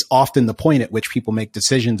 which is often the point at which people make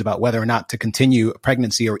decisions about whether or not to continue a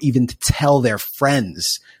pregnancy or even to tell their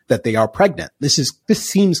friends that they are pregnant. This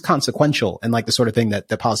seems consequential and like the sort of thing that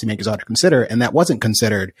the policymakers ought to consider, and that wasn't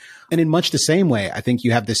considered. And in much the same way, I think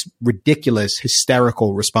you have this ridiculous,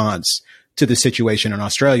 hysterical response to the situation in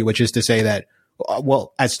Australia, which is to say that,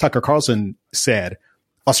 well, as Tucker Carlson said,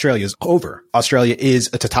 Australia is over. Australia is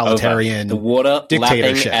a totalitarian the water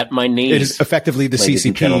dictatorship. At my knees. It is effectively the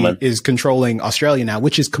CCP is controlling Australia now,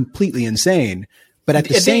 which is completely insane. But at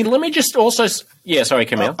the same, let me just also, sorry,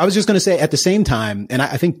 Camille. I was just going to say at the same time, and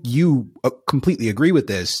I think you completely agree with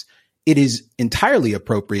this, it is entirely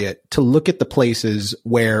appropriate to look at the places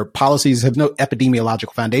where policies have no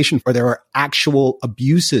epidemiological foundation, or there are actual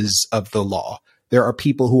abuses of the law. There are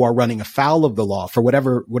people who are running afoul of the law for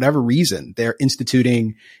whatever reason. They're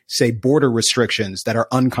instituting, say, border restrictions that are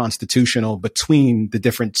unconstitutional between the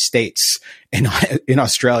different states in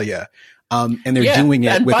Australia. And they're doing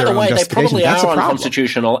it with their own justification. And by the way, they probably are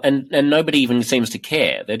unconstitutional, and nobody even seems to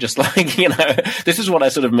care. They're just like, this is what I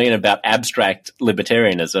sort of mean about abstract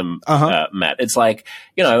libertarianism, Matt. It's like,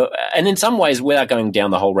 and in some ways, without going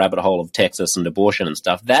down the whole rabbit hole of Texas and abortion and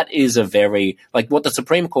stuff, that is a very, like what the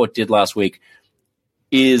Supreme Court did last week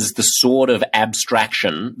is the sort of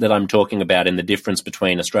abstraction that I'm talking about in the difference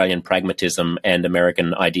between Australian pragmatism and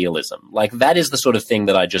American idealism. Like, that is the sort of thing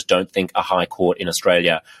that I just don't think a high court in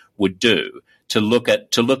Australia would do. To look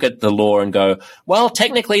at the law and go, well,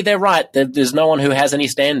 technically they're right. There's no one who has any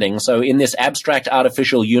standing. So in this abstract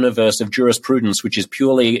artificial universe of jurisprudence, which is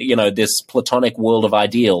purely, this platonic world of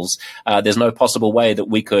ideals, there's no possible way that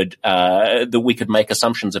we could make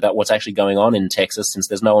assumptions about what's actually going on in Texas, since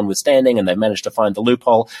there's no one with standing and they've managed to find the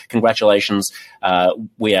loophole. Congratulations.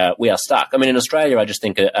 We are stuck. I mean, in Australia, I just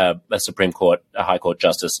think a Supreme Court, a High Court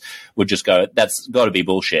justice would just go, that's got to be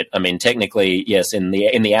bullshit. I mean, technically, yes, in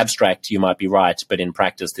the abstract, you might be right, but in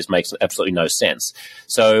practice, this makes absolutely no sense.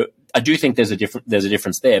 So I do think there's a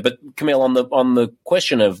difference there. But Camille, on the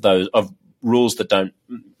question of rules that don't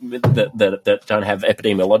have an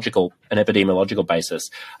epidemiological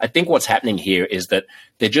basis, I think what's happening here is that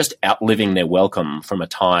they're just outliving their welcome from a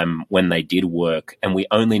time when they did work, and we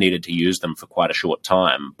only needed to use them for quite a short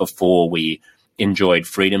time before we enjoyed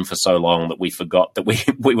freedom for so long that we forgot that we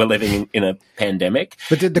were living in a pandemic.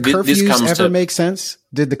 But did the curfews ever make sense?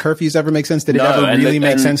 Did the curfews ever make sense? Did it ever really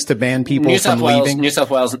make sense to ban people from leaving? New South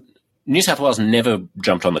Wales never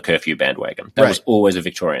jumped on the curfew bandwagon. That was always a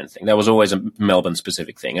Victorian thing. That was always a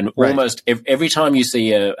Melbourne-specific thing. And almost every time you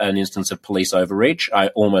see an instance of police overreach, I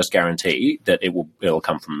almost guarantee that it'll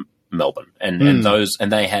come from Melbourne. And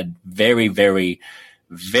they had very, very,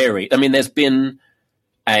 very. I mean, there's been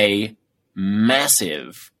a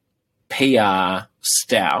massive PR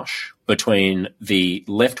stoush between the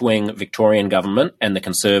left-wing Victorian government and the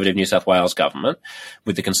conservative New South Wales government,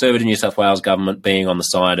 with the conservative New South Wales government being on the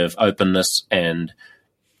side of openness and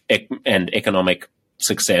economic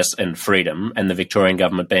success and freedom, and the Victorian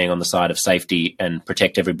government being on the side of safety and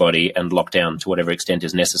protect everybody and lockdown to whatever extent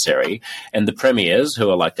is necessary. And the premiers, who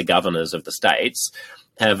are like the governors of the states,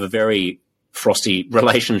 have a very frosty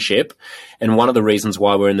relationship. And one of the reasons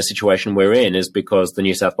why we're in the situation we're in is because the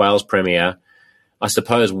New South Wales Premier, I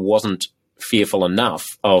suppose, wasn't fearful enough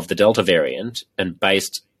of the Delta variant and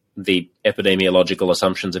based the epidemiological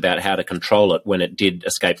assumptions about how to control it when it did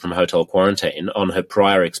escape from hotel quarantine on her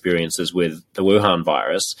prior experiences with the Wuhan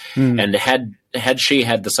virus. And had she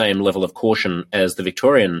had the same level of caution as the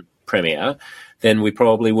Victorian Premier, then we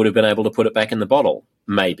probably would have been able to put it back in the bottle,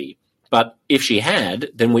 maybe. But if she had,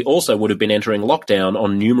 then we also would have been entering lockdown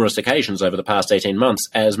on numerous occasions over the past 18 months,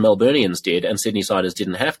 as Melburnians did, and Sydney-siders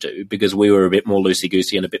didn't have to, because we were a bit more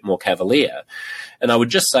loosey-goosey and a bit more cavalier. And I would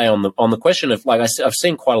just say on the question of, like, I've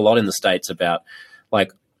seen quite a lot in the States about,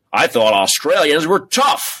 like, I thought Australians were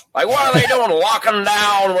tough. Like, what are they doing, locking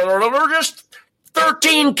down? They're just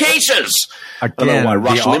 13 cases. Again, I don't know why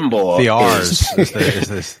Rush Limbaugh the R's is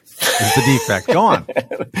this. Is the defect. Go on.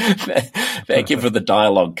 Thank you for the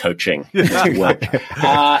dialogue coaching. Well. Here's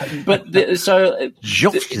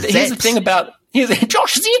the thing about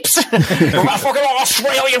Josh Szeps, fucking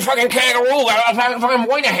Australian fucking kangaroo, fucking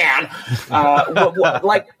Moynihan.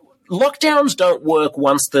 Like, lockdowns don't work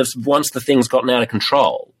once the thing's gotten out of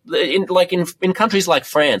control. In countries like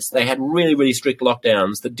France, they had really, really strict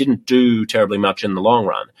lockdowns that didn't do terribly much in the long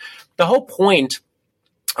run. The whole point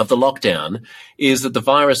of the lockdown is that the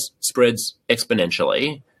virus spreads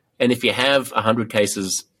exponentially. And if you have 100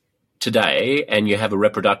 cases today and you have a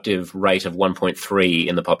reproductive rate of 1.3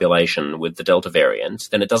 in the population with the Delta variant,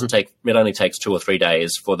 then it only takes 2 or 3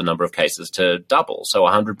 days for the number of cases to double. So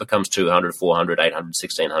 100 becomes 200, 400, 800,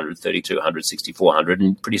 1600, 3200, 6400,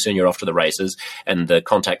 and pretty soon you're off to the races and the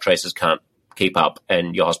contact tracers can't keep up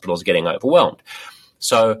and your hospital's getting overwhelmed.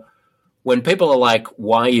 So when people are like,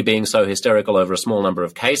 why are you being so hysterical over a small number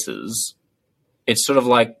of cases? It's sort of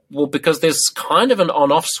like, well, because there's kind of an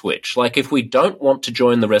on-off switch. Like, if we don't want to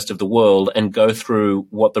join the rest of the world and go through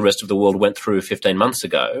what the rest of the world went through 15 months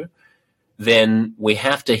ago, then we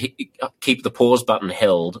have to keep the pause button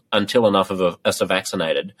held until enough of us are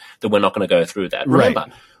vaccinated that we're not going to go through that. Right.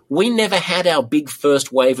 Remember, we never had our big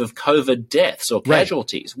first wave of COVID deaths or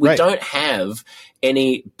casualties. We don't have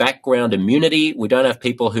any background immunity. We don't have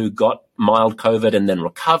people who got mild COVID and then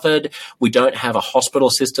recovered. We don't have a hospital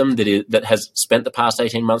system that has spent the past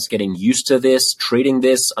 18 months getting used to this, treating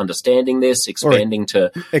this, understanding this, expanding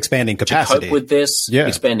capacity, to cope with this,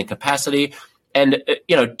 expanding capacity. And,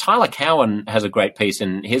 Tyler Cowen has a great piece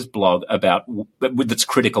in his blog that's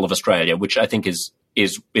critical of Australia, which I think is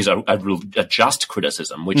is a just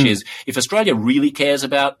criticism, which is if Australia really cares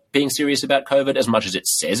about being serious about COVID as much as it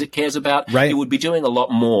says it cares about, it would be doing a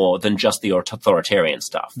lot more than just the authoritarian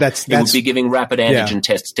stuff. It would be giving rapid antigen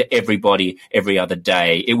tests to everybody every other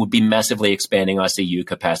day. It would be massively expanding ICU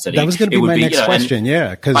capacity. That was going to be my next question.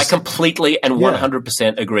 Because I completely and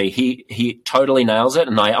 100% agree. He totally nails it,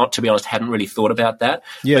 and I, to be honest, hadn't really thought about that.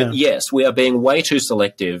 But yes, we are being way too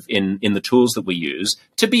selective in the tools that we use.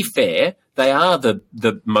 To be fair, they are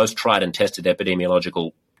the most tried and tested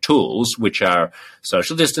epidemiological tools, which are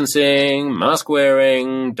social distancing, mask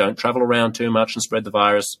wearing, don't travel around too much and spread the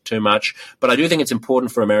virus too much. But I do think it's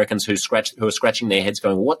important for Americans who are scratching their heads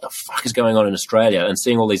going, what the fuck is going on in Australia, and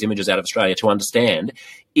seeing all these images out of Australia, to understand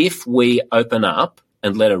if we open up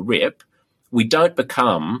and let it rip, we don't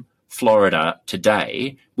become Florida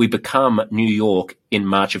today. We become New York in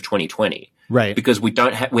March of 2020. Right. Because we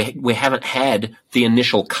haven't had the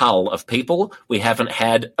initial cull of people. We haven't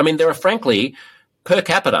had, I mean, there are frankly, per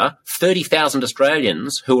capita, 30,000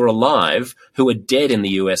 Australians who are alive who are dead in the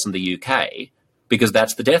US and the UK because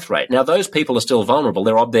that's the death rate. Now, those people are still vulnerable.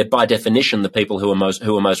 They're by definition the people who are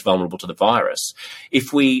most vulnerable to the virus.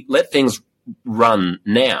 If we let things run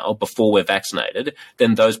now before we're vaccinated,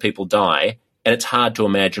 then those people die. And it's hard to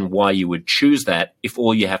imagine why you would choose that if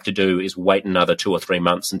all you have to do is wait another 2 or 3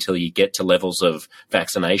 months until you get to levels of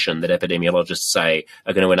vaccination that epidemiologists say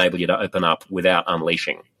are going to enable you to open up without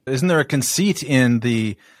unleashing. Isn't there a conceit in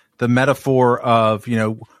the metaphor of,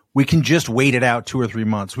 we can just wait it out 2 or 3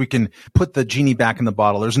 months. We can put the genie back in the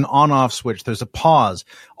bottle. There's an on-off switch. There's a pause.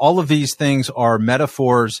 All of these things are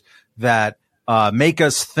metaphors that make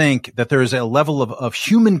us think that there is a level of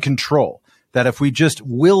human control, that if we just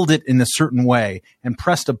willed it in a certain way and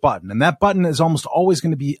pressed a button, and that button is almost always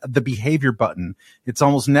going to be the behavior button. It's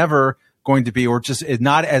almost never going to be, or just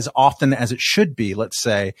not as often as it should be, let's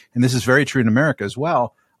say, and this is very true in America as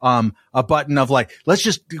well, a button of like,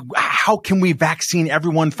 how can we vaccine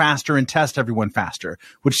everyone faster and test everyone faster,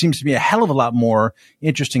 which seems to be a hell of a lot more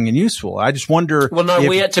interesting and useful. I just wonder. Well, no,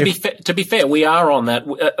 to be fair, we are on that.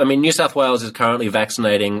 I mean, New South Wales is currently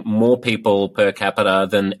vaccinating more people per capita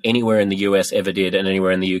than anywhere in the US ever did and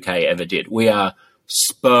anywhere in the UK ever did. We are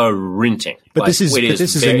sprinting. But this is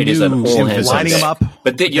a new lining them up.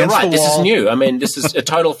 But you're right. This is new. I mean, this is a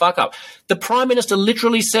total fuck up. The Prime Minister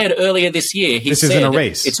literally said earlier this year, this isn't a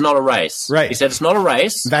race. It's not a race. Right. He said it's not a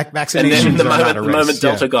race. Vaccinations and then are not a race. The moment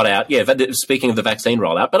Delta got out, speaking of the vaccine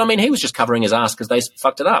rollout, but I mean, he was just covering his ass because they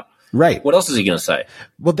fucked it up. Right. What else is he going to say?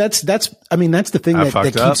 Well, that's the thing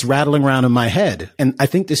that keeps rattling around in my head. And I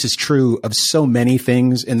think this is true of so many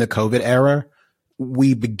things in the COVID era.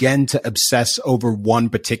 We begin to obsess over one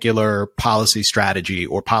particular policy strategy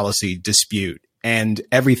or policy dispute, and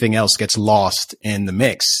everything else gets lost in the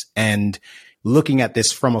mix. And looking at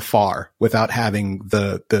this from afar without having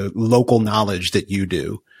the local knowledge that you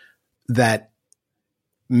do, that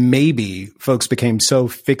maybe folks became so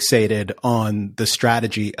fixated on the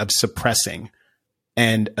strategy of suppressing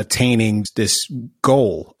and attaining this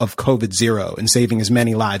goal of COVID zero and saving as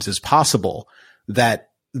many lives as possible, that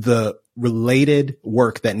the related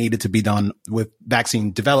work that needed to be done with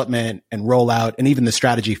vaccine development and rollout, and even the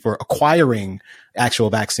strategy for acquiring actual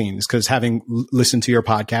vaccines. Because having listened to your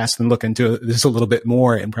podcast and look into this a little bit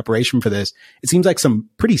more in preparation for this, it seems like some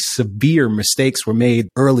pretty severe mistakes were made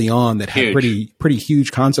early on that had pretty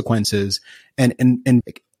huge consequences. And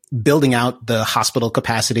building out the hospital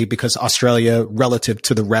capacity, because Australia, relative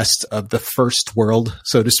to the rest of the first world,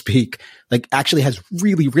 so to speak, like actually has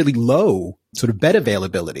really, really low sort of bed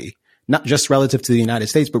availability, not just relative to the United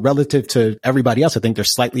States, but relative to everybody else. I think they're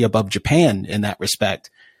slightly above Japan in that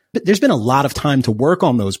respect. But there's been a lot of time to work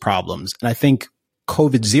on those problems. And I think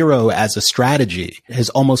COVID zero as a strategy has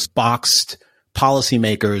almost boxed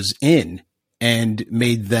policymakers in and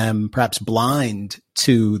made them perhaps blind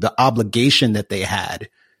to the obligation that they had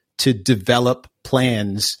to develop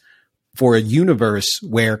plans for a universe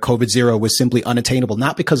where COVID zero was simply unattainable,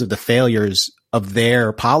 not because of the failures of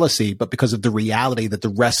their policy, but because of the reality that the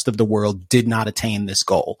rest of the world did not attain this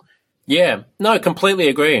goal. Yeah, no, completely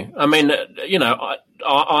agree. I mean,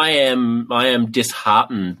 I am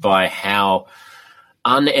disheartened by how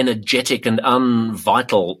unenergetic and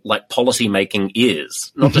unvital like policy making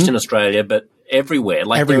is, not just in Australia, but everywhere.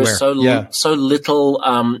 Like there is so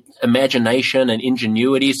little imagination and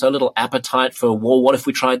ingenuity, so little appetite for, well, what if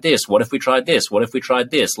we tried this? What if we tried this? What if we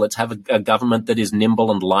tried this? Let's have a government that is nimble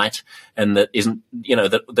and light and that isn't,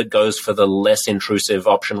 that goes for the less intrusive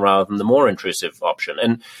option rather than the more intrusive option.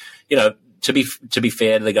 And, to be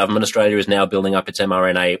fair to the government, Australia is now building up its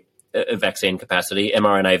mRNA vaccine capacity.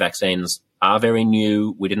 mRNA vaccines are very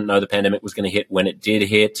new. We didn't know the pandemic was going to hit when it did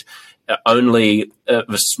hit. Only a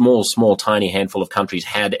small, tiny handful of countries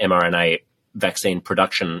had mRNA vaccine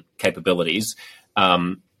production capabilities.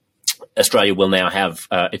 Australia will now have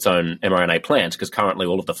its own mRNA plant, because currently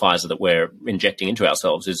all of the Pfizer that we're injecting into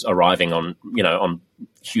ourselves is arriving on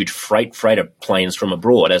huge freighter planes from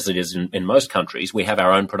abroad, as it is in most countries. We have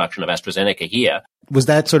our own production of AstraZeneca here. Was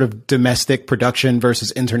that sort of domestic production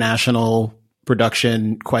versus international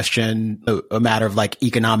production question a matter of like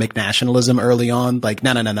economic nationalism early on? Like,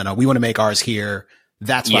 no, we want to make ours here.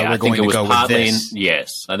 That's why we're going to go with this.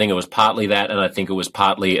 Yes, I think it was partly that, and I think it was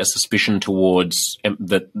partly a suspicion towards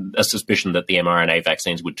that the mRNA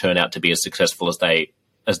vaccines would turn out to be as successful as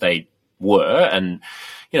they were. And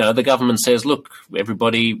the government says, look,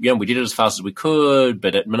 everybody, we did it as fast as we could,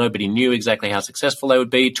 but nobody knew exactly how successful they would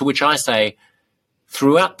be. To which I say,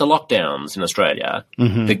 throughout the lockdowns in Australia,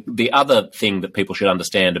 the other thing that people should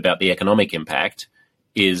understand about the economic impact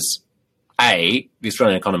is, the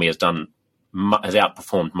Australian economy has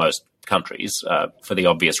outperformed most countries for the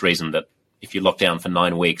obvious reason that if you lock down for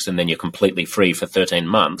 9 weeks and then you're completely free for 13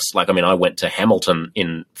 months, I went to Hamilton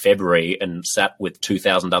in February and sat with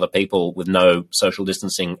 2,000 other people with no social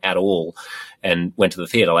distancing at all and went to the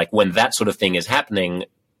theatre. Like, when that sort of thing is happening,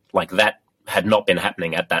 like, that had not been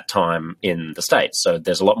happening at that time in the States. So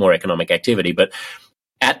there's a lot more economic activity. But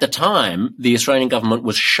at the time, the Australian government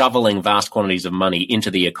was shoveling vast quantities of money into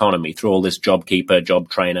the economy through all this JobKeeper, Job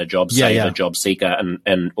Trainer, Job Saver, Job Seeker,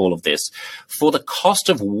 and all of this. For the cost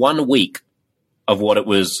of 1 week of what it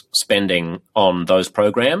was spending on those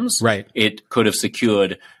programs, it could have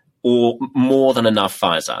secured more than enough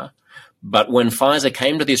Pfizer. But when Pfizer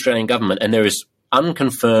came to the Australian government, and there is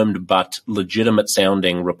unconfirmed but legitimate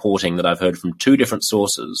sounding reporting that I've heard from 2 different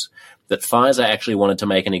sources, that Pfizer actually wanted to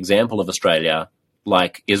make an example of Australia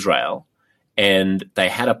like Israel, and they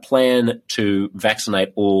had a plan to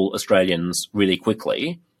vaccinate all Australians really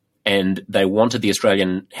quickly, and they wanted the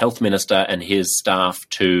Australian health minister and his staff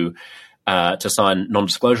to sign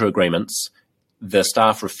non-disclosure agreements. The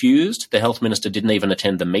staff refused. The health minister didn't even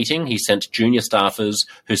attend the meeting. He sent junior staffers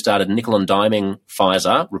who started nickel and diming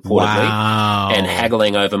Pfizer, reportedly, and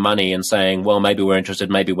haggling over money and saying, well, maybe we're interested,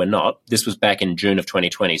 maybe we're not. This was back in June of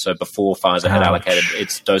 2020, so before Pfizer had allocated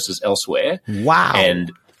its doses elsewhere. Wow.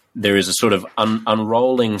 And there is a sort of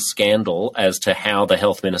unrolling scandal as to how the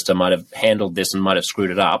health minister might have handled this and might have screwed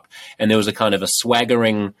it up. And there was a kind of a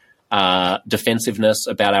swaggering defensiveness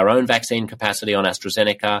about our own vaccine capacity on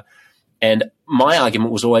AstraZeneca. And my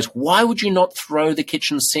argument was always, why would you not throw the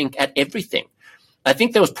kitchen sink at everything? I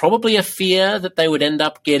think there was probably a fear that they would end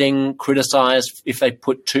up getting criticized if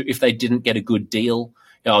they didn't get a good deal.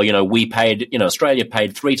 Australia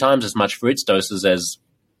paid 3 times as much for its doses as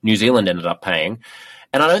New Zealand ended up paying.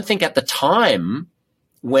 And I don't think at the time,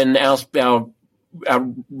 when our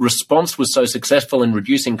response was so successful in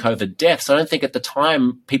reducing COVID deaths, I don't think at the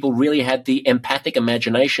time people really had the empathic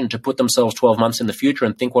imagination to put themselves 12 months in the future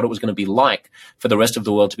and think what it was going to be like for the rest of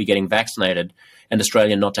the world to be getting vaccinated and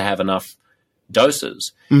Australia not to have enough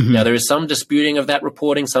doses. Now, there is some disputing of that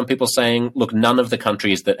reporting. Some people saying, look, none of the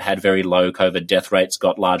countries that had very low COVID death rates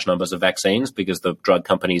got large numbers of vaccines because the drug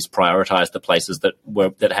companies prioritized the places that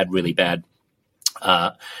had really bad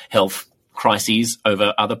health crises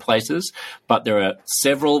over other places. But there are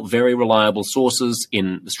several very reliable sources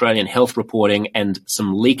in Australian health reporting and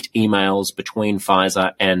some leaked emails between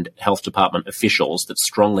Pfizer and health department officials that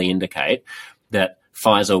strongly indicate that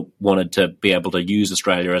Pfizer wanted to be able to use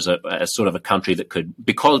Australia as sort of a country that could,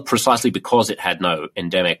 precisely because it had no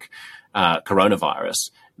endemic coronavirus,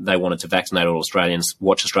 they wanted to vaccinate all Australians,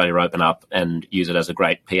 watch Australia open up and use it as a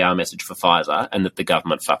great PR message for Pfizer, and that the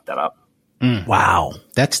government fucked that up. Wow.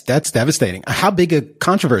 That's devastating. How big a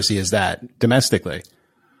controversy is that domestically?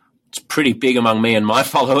 It's pretty big among me and my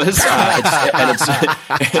followers.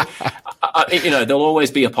 There'll always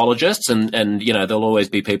be apologists and there'll always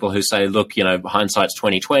be people who say, look, hindsight's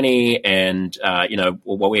 2020 and,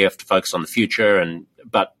 we have to focus on the future.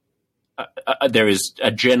 But there is a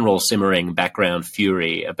general simmering background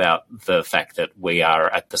fury about the fact that we are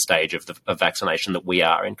at the stage of vaccination that we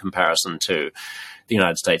are in comparison to the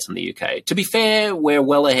United States and the UK. To be fair, we're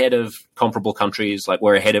well ahead of comparable countries. Like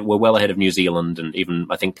we're well ahead of New Zealand and even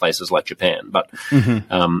I think places like Japan. But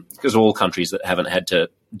because all countries that haven't had to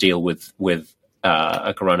deal with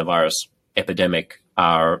a coronavirus epidemic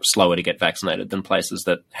are slower to get vaccinated than places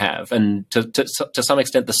that have. And to some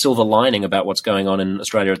extent, the silver lining about what's going on in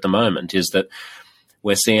Australia at the moment is that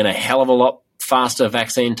we're seeing a hell of a lot faster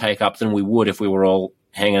vaccine take up than we would if we were all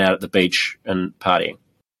hanging out at the beach and partying.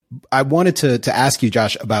 I wanted to ask you,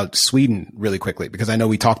 Josh, about Sweden really quickly, because I know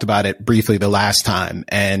we talked about it briefly the last time.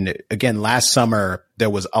 And again, last summer, there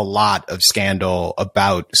was a lot of scandal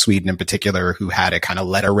about Sweden in particular, who had a kind of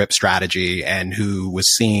let her rip strategy and who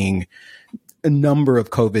was seeing a number of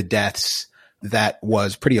COVID deaths that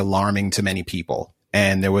was pretty alarming to many people.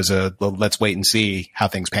 And there was let's wait and see how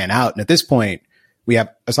things pan out. And at this point, we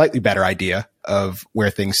have a slightly better idea of where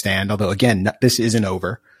things stand. Although again, this isn't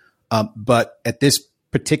over. But at this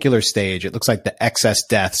particular stage, it looks like the excess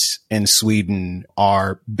deaths in Sweden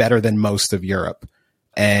are better than most of Europe.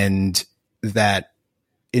 And that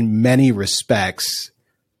in many respects,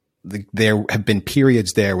 there have been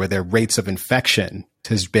periods there where their rates of infection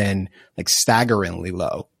has been like staggeringly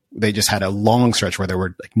low. They just had a long stretch where there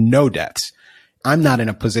were like no deaths. I'm not in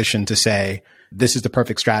a position to say this is the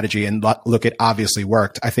perfect strategy and look, it obviously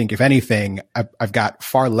worked. I think if anything, I've got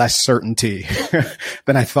far less certainty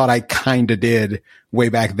than I thought I kind of did way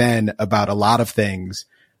back then about a lot of things.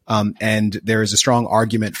 And there is a strong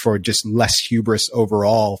argument for just less hubris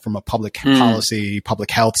overall from a public policy,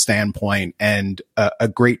 public health standpoint, and a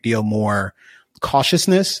great deal more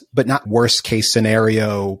cautiousness, but not worst case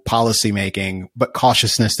scenario policy making, but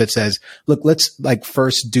cautiousness that says, look, let's like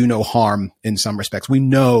first do no harm in some respects. We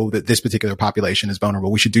know that this particular population is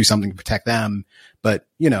vulnerable. We should do something to protect them. But,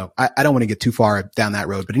 you know, I don't want to get too far down that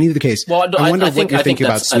road, but in either case, I wonder what you're thinking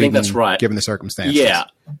about Sweden, I think that's right, given the circumstances. Yeah.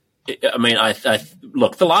 I mean,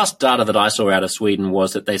 look, the last data that I saw out of Sweden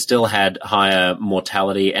was that they still had higher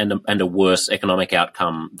mortality and a worse economic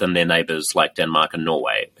outcome than their neighbours like Denmark and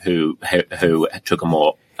Norway, who took a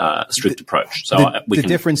more strict approach. So the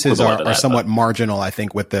differences are somewhat marginal, I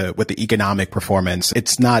think, with the economic performance.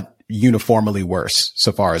 It's not uniformly worse,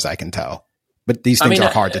 so far as I can tell. But these things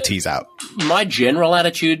are hard to tease out. My general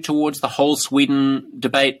attitude towards the whole Sweden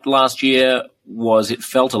debate last year was it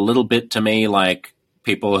felt a little bit to me like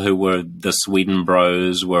people who were the Sweden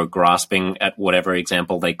bros were grasping at whatever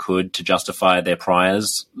example they could to justify their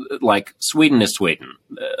priors. Like, Sweden is Sweden.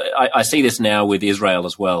 I see this now with Israel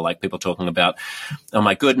as well, like people talking about, oh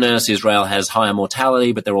my goodness, Israel has higher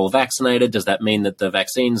mortality, but they're all vaccinated. Does that mean that the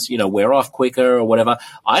vaccines, wear off quicker or whatever?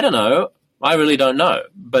 I don't know. I really don't know.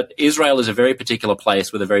 But Israel is a very particular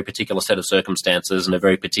place with a very particular set of circumstances and a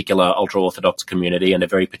very particular ultra-Orthodox community and a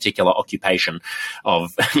very particular occupation of,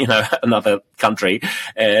 another country.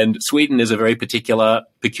 And Sweden is a very particular,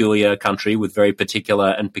 peculiar country with very particular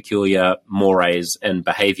and peculiar mores and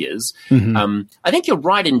behaviors. Mm-hmm. I think you're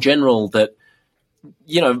right in general that,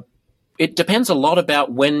 it depends a lot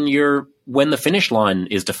about when the finish line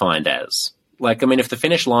is defined as. Like, I mean, if the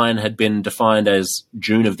finish line had been defined as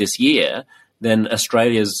June of this year, then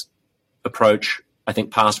Australia's approach, I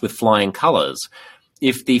think, passed with flying colours.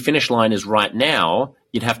 If the finish line is right now,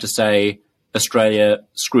 you'd have to say Australia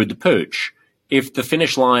screwed the pooch. If the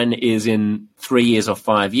finish line is in 3 years or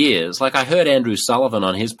 5 years, like I heard Andrew Sullivan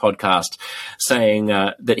on his podcast saying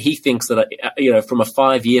that he thinks that, from a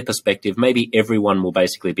 5-year perspective, maybe everyone will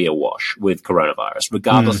basically be awash with coronavirus,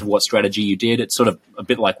 regardless of what strategy you did. It's sort of a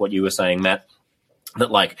bit like what you were saying, Matt,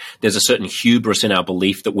 that like there's a certain hubris in our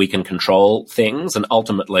belief that we can control things, and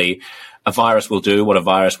ultimately a virus will do what a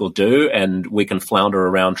virus will do, and we can flounder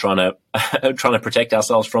around trying to protect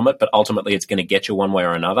ourselves from it, but ultimately it's going to get you one way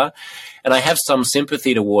or another. And I have some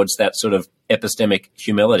sympathy towards that sort of epistemic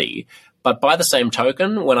humility. But by the same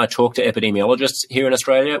token, when I talk to epidemiologists here in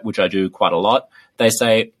Australia, which I do quite a lot, they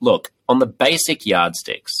say, look, on the basic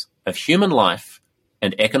yardsticks of human life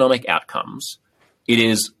and economic outcomes, it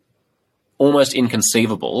is almost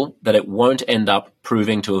inconceivable that it won't end up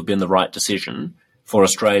proving to have been the right decision for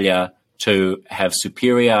Australia to have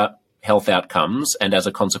superior health outcomes and, as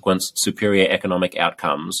a consequence, superior economic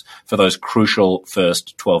outcomes for those crucial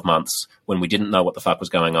first 12 months when we didn't know what the fuck was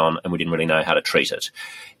going on and we didn't really know how to treat it.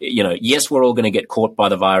 Yes, we're all going to get caught by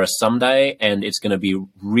the virus someday, and it's going to be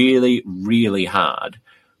really, really hard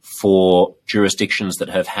for jurisdictions that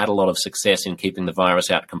have had a lot of success in keeping the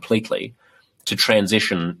virus out completely to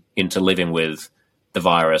transition into living with the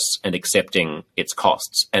virus and accepting its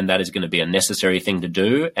costs. And that is going to be a necessary thing to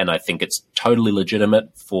do. And I think it's totally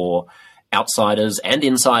legitimate for outsiders and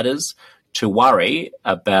insiders to worry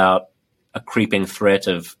about a creeping threat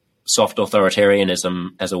of soft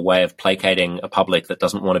authoritarianism as a way of placating a public that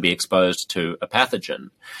doesn't want to be exposed to a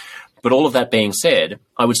pathogen. But all of that being said,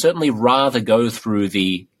 I would certainly rather go through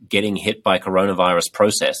the getting hit by coronavirus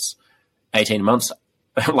process 18 months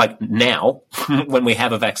like now, when we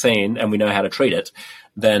have a vaccine and we know how to treat it,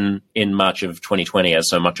 than in March of 2020, as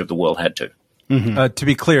so much of the world had to. Mm-hmm. To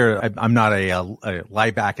be clear, I'm not a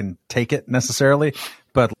lie back and take it necessarily,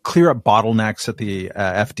 but clear up bottlenecks at the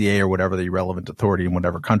FDA or whatever the relevant authority in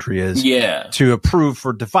whatever country is to approve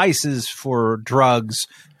for devices, for drugs,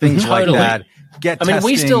 things like that.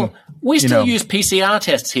 We still use PCR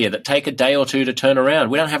tests here that take a day or two to turn around.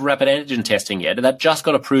 We don't have rapid antigen testing yet. That just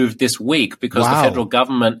got approved this week because the federal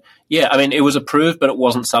government, it was approved, but it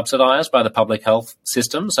wasn't subsidized by the public health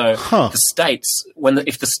system. So the states,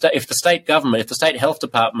 if the state health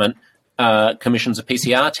department commissions a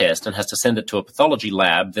PCR test and has to send it to a pathology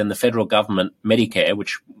lab, then the federal government, Medicare,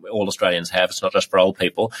 which all Australians have, it's not just for old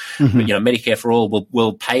people, but, Medicare for all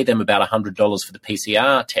will pay them about $100 for the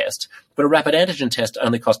PCR test. But a rapid antigen test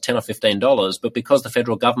only costs $10 or $15. But because the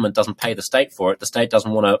federal government doesn't pay the state for it, the state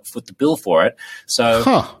doesn't want to foot the bill for it.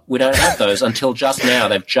 So we don't have those until just now.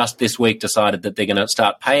 They've just this week decided that they're going to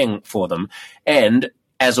start paying for them. And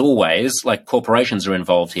as always, like corporations are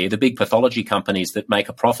involved here. The big pathology companies that make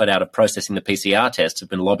a profit out of processing the PCR tests have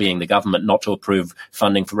been lobbying the government not to approve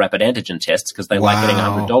funding for rapid antigen tests because they like getting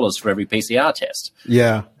 $100 for every PCR test.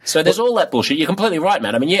 Yeah. So there's all that bullshit. You're completely right,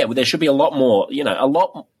 man. I mean, there should be a lot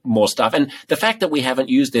more stuff. And the fact that we haven't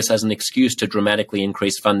used this as an excuse to dramatically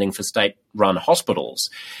increase funding for state-run hospitals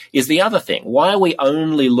is the other thing. Why are we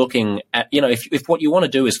only looking at, if what you want to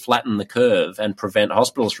do is flatten the curve and prevent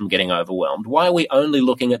hospitals from getting overwhelmed, why are we only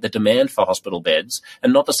looking at the demand for hospital beds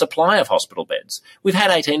and not the supply of hospital beds? We've had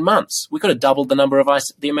 18 months. We could have doubled the amount of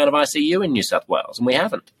ICU in New South Wales, and we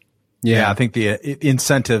haven't. Yeah, I think the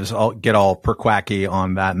incentives get all perquacky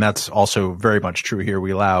on that. And that's also very much true here. We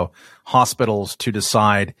allow hospitals to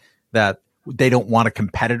decide that they don't want a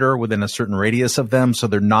competitor within a certain radius of them. So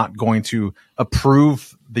they're not going to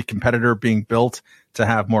approve the competitor being built to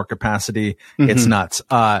have more capacity. It's nuts.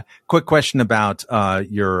 Quick question about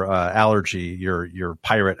your allergy, your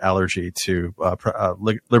pirate allergy to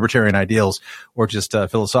libertarian ideals or just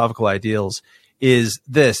philosophical ideals. Is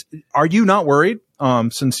this, are you not worried?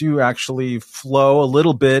 Since you actually flow a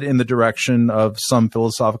little bit in the direction of some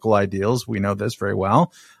philosophical ideals, we know this very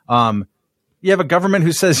well. You have a government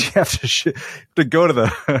who says you have to go to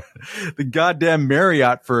the goddamn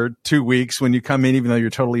Marriott for 2 weeks when you come in, even though you're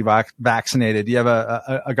totally vaccinated. You have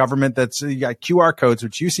a government you got QR codes,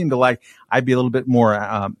 which you seem to like. I'd be a little bit more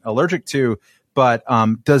allergic to, but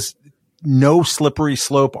does no slippery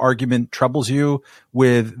slope argument troubles you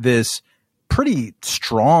with this pretty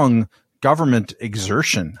strong government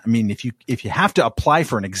exertion? I mean, if you have to apply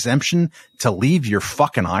for an exemption to leave your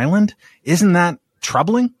fucking island, isn't that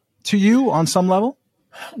troubling to you on some level?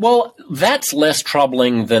 Well, that's less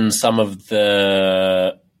troubling than some of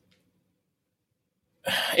the.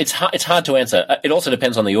 It's hard to answer. It also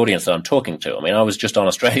depends on the audience that I'm talking to. I mean, I was just on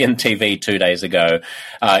Australian TV 2 days ago,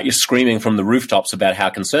 screaming from the rooftops about how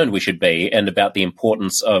concerned we should be and about the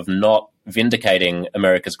importance of not vindicating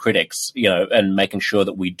America's critics, and making sure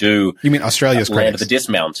that we do. You mean Australia's land critics? of the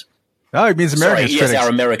dismount. Oh, it means American critics. Yes, our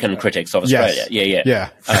American critics of Australia. Yes. Yeah.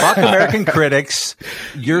 Fuck American critics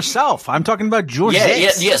yourself. I'm talking about George.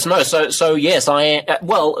 Yes. No. So yes, I am.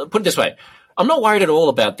 Well, put it this way. I'm not worried at all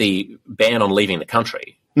about the ban on leaving the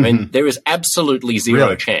country. I mean, there is absolutely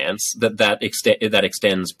zero chance that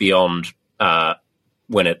extends beyond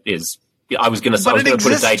when it is. I was going to put a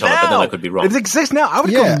date on it, but then I could be wrong. It exists now. I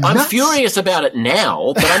would go nuts. I'm furious about it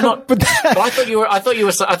now, but I'm not. but I thought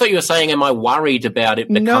you were saying, am I worried about it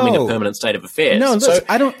becoming a permanent state of affairs? No,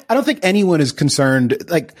 I don't think anyone is concerned.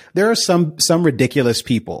 Like, there are some ridiculous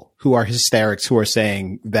people who are hysterics who are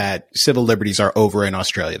saying that civil liberties are over in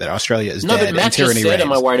Australia, that Australia is dead but Matt and tyranny just said, reigns.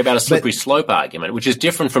 am I worried about a slippery slope argument, which is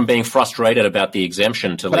different from being frustrated about the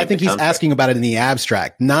exemption to leave the country. But I think he's asking about it in the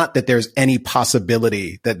abstract, not that there's any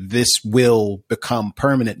possibility that this will become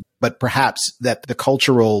permanent, but perhaps that the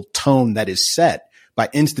cultural tone that is set by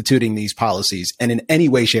instituting these policies and in any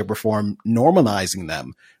way, shape, or form normalizing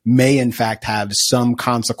them may in fact have some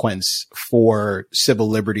consequence for civil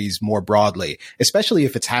liberties more broadly, especially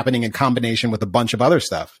if it's happening in combination with a bunch of other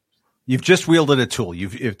stuff. You've just wielded a tool.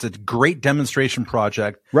 It's a great demonstration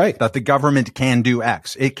project, right? That the government can do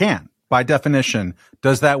X. It can, by definition.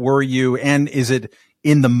 Does that worry you? And is it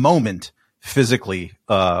in the moment physically,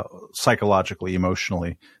 psychologically,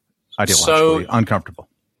 emotionally, ideologically uncomfortable?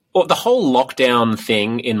 Well, the whole lockdown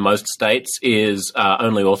thing in most states is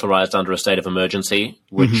only authorized under a state of emergency,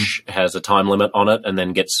 which has a time limit on it and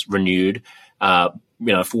then gets renewed.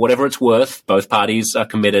 For whatever it's worth, both parties are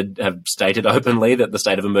committed, have stated openly that the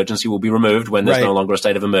state of emergency will be removed when there's no longer a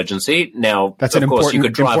state of emergency. Now, that's an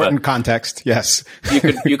important context. Yes.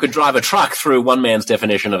 You could drive a truck through one man's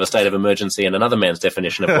definition of a state of emergency and another man's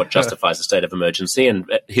definition of what justifies a state of emergency.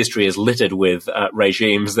 And history is littered with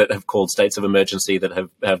regimes that have called states of emergency that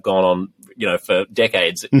have gone on, for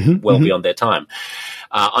decades, well beyond their time.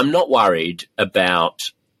 I'm not worried about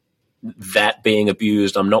that being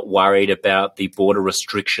abused. I'm not worried about the border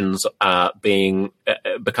restrictions becoming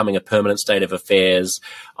a permanent state of affairs.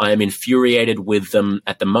 I am infuriated with them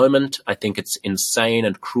at the moment. I think it's insane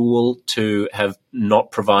and cruel to have not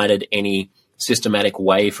provided any systematic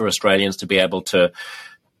way for Australians to be able to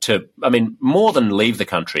more than leave the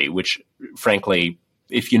country, which frankly,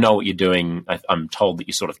 if you know what you're doing, I'm told that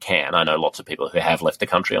you sort of can. I know lots of people who have left the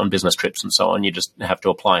country on business trips and so on. You just have to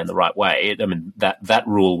apply in the right way. That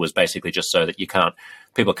rule was basically just so that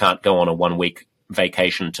people can't go on a 1-week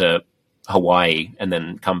vacation to Hawaii and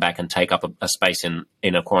then come back and take up a space in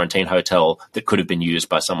a quarantine hotel that could have been used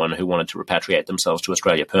by someone who wanted to repatriate themselves to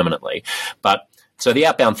Australia permanently. But so the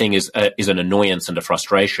outbound thing is an annoyance and a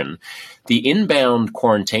frustration. The inbound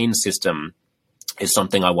quarantine system is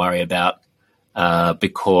something I worry about.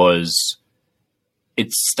 Because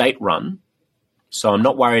it's state-run, so I'm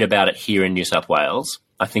not worried about it here in New South Wales.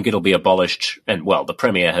 I think it'll be abolished, and the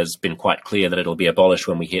Premier has been quite clear that it'll be abolished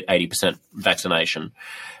when we hit 80% vaccination,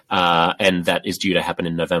 and that is due to happen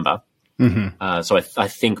in November. So I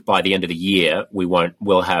think by the end of the year,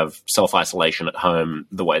 we'll have self-isolation at home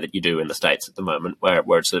the way that you do in the States at the moment, where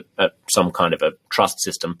it's some kind of a trust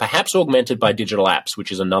system, perhaps augmented by digital apps,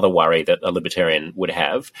 which is another worry that a libertarian would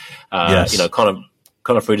have. Yes.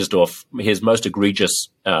 Conor Friedersdorf, his most egregious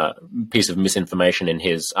piece of misinformation in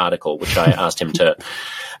his article, which I asked him to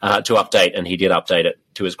update, and he did update it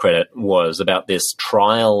to his credit, was about this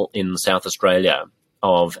trial in South Australia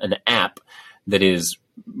of an app that is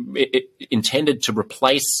intended to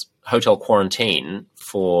replace hotel quarantine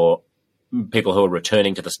for people who are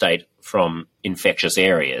returning to the state from infectious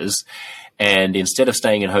areas. And instead of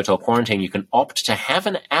staying in hotel quarantine, you can opt to have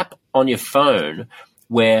an app on your phone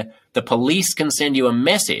where the police can send you a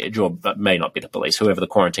message, or it may not be the police, whoever the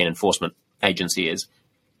quarantine enforcement agency is,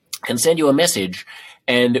 can send you a message.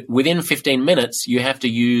 And within 15 minutes, you have to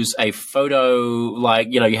use a photo,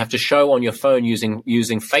 you have to show on your phone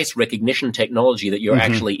using face recognition technology that you're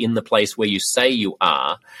actually in the place where you say you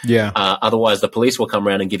are. Yeah. Otherwise, the police will come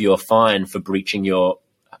around and give you a fine for breaching your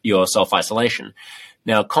self-isolation.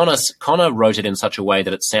 Now, Connor wrote it in such a way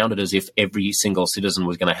that it sounded as if every single citizen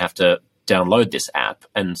was going to have to download this app.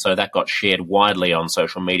 And so that got shared widely on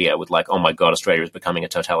social media with oh my God, Australia is becoming a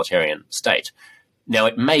totalitarian state. Now,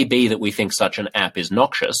 it may be that we think such an app is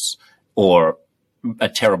noxious or a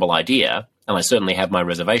terrible idea, and I certainly have my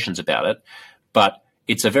reservations about it, but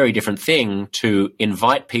it's a very different thing to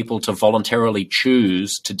invite people to voluntarily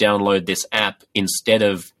choose to download this app instead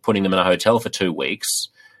of putting them in a hotel for 2 weeks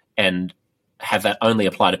and have that only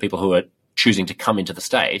apply to people who are choosing to come into the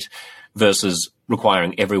state versus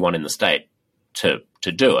requiring everyone in the state to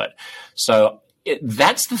do it. So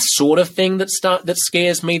that's the sort of thing that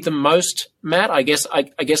scares me the most, Matt. I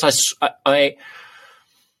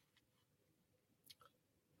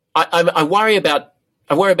worry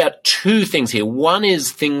about two things here. One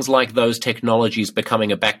is things like those technologies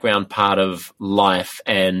becoming a background part of life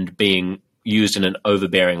and being used in an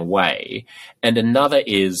overbearing way. And another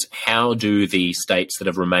is, how do the states that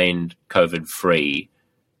have remained COVID-free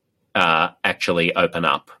actually open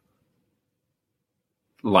up?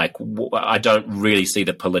 I don't really see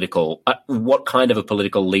the political what kind of a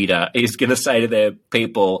political leader is going to say to their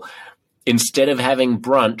people, instead of having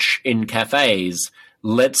brunch in cafes,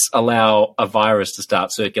 let's allow a virus to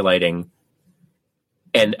start circulating.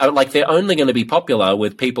 And they're only going to be popular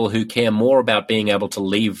with people who care more about being able to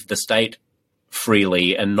leave the state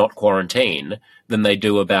freely and not quarantine than they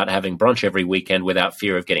do about having brunch every weekend without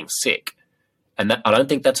fear of getting sick. And I don't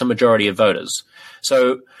think that's a majority of voters.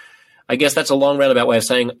 So I guess that's a long roundabout way of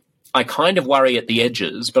saying I kind of worry at the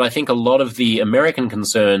edges, but I think a lot of the American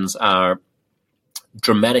concerns are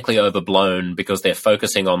dramatically overblown because they're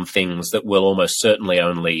focusing on things that will almost certainly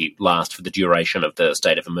only last for the duration of the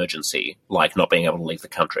state of emergency, like not being able to leave the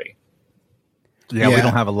country. Yeah, we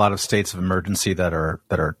don't have a lot of states of emergency that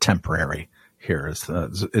are temporary. Here is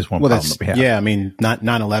one problem that we have. Yeah,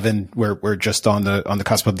 9/11. We're just on the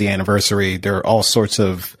cusp of the anniversary. There are all sorts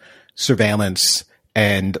of surveillance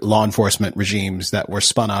and law enforcement regimes that were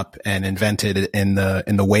spun up and invented in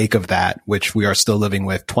the wake of that, which we are still living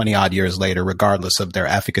with 20 odd years later, regardless of their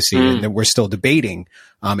efficacy. And that we're still debating,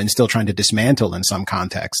 and still trying to dismantle in some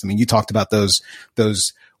context. You talked about those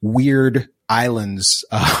weird islands,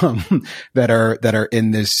 that are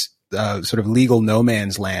in this, sort of legal no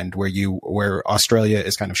man's land where Australia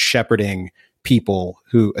is kind of shepherding people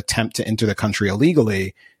who attempt to enter the country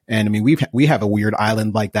illegally. And we have a weird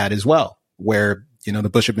island like that as well, where the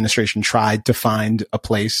Bush administration tried to find a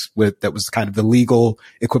place that was kind of the legal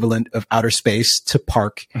equivalent of outer space to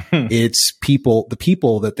park its people, the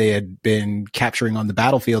people that they had been capturing on the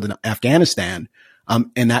battlefield in Afghanistan.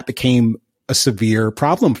 And that became a severe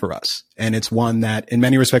problem for us. And it's one that in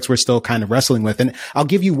many respects we're still kind of wrestling with. And I'll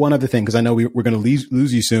give you one other thing, because I know we're going to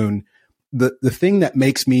lose you soon. The thing that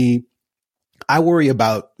makes I worry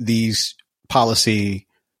about these policy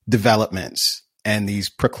developments and these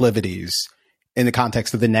proclivities in the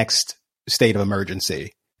context of the next state of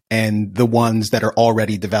emergency and the ones that are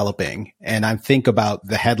already developing. And I think about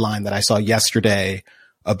the headline that I saw yesterday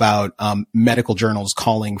about medical journals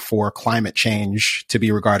calling for climate change to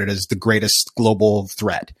be regarded as the greatest global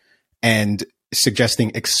threat, and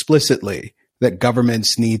suggesting explicitly that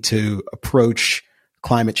governments need to approach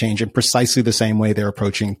climate change in precisely the same way they're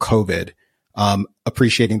approaching COVID,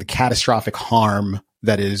 appreciating the catastrophic harm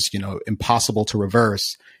that is, impossible to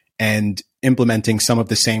reverse, and implementing some of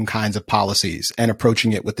the same kinds of policies and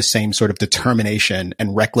approaching it with the same sort of determination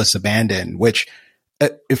and reckless abandon, which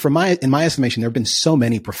in my estimation, there have been so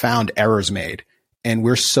many profound errors made, and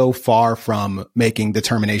we're so far from making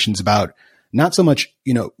determinations about not so much,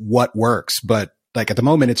 what works, but like at the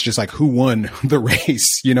moment, it's just like who won the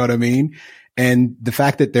race, you know what I mean? And the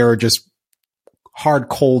fact that there are just hard,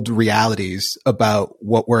 cold realities about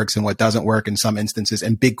what works and what doesn't work in some instances,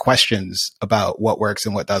 and big questions about what works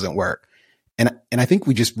and what doesn't work. And I think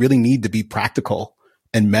we just really need to be practical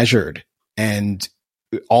and measured. And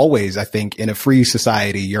always, I think, in a free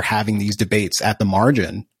society, you're having these debates at the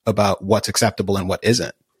margin about what's acceptable and what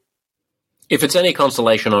isn't. If it's any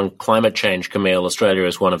consolation on climate change, Camille, Australia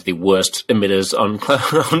is one of the worst emitters on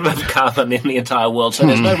carbon in the entire world. So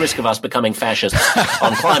there's no risk of us becoming fascists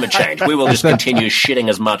on climate change. We will just continue shitting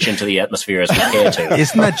as much into the atmosphere as we care to.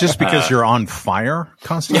 Isn't that just because you're on fire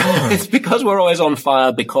constantly? It's because we're always on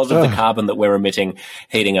fire because of the carbon that we're emitting,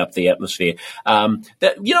 heating up the atmosphere.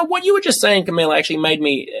 What you were just saying, Camille, actually made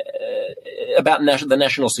me about the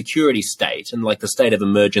national security state and like the state of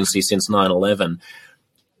emergency since 9/11.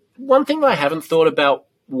 One thing that I haven't thought about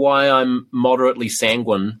why I'm moderately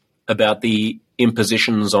sanguine about the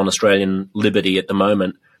impositions on Australian liberty at the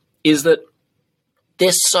moment is that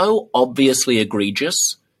they're so obviously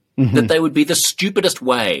egregious that they would be the stupidest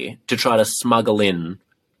way to try to smuggle in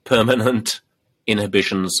permanent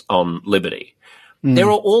inhibitions on liberty.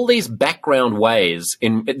 There are all these background ways,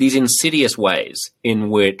 these insidious ways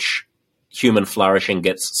in which human flourishing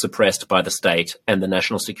gets suppressed by the state and the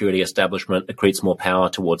national security establishment accretes more power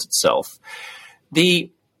towards itself. The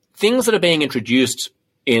things that are being introduced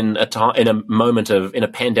in a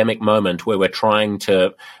pandemic moment where we're trying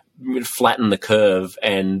to flatten the curve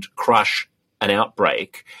and crush an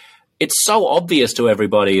outbreak, it's so obvious to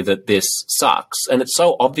everybody that this sucks, and it's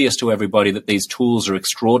so obvious to everybody that these tools are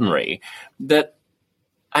extraordinary, that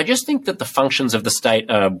I just think that the functions of the state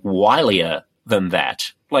are wilier than that.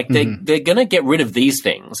 Like they're going to get rid of these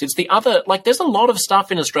things. It's the other, like there's a lot of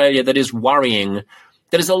stuff in Australia that is worrying,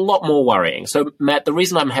 that is a lot more worrying. So Matt, the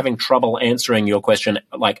reason I'm having trouble answering your question,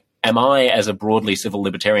 like, am I as a broadly civil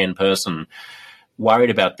libertarian person worried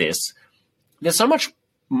about this? There's so much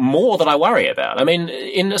more that I worry about. I mean,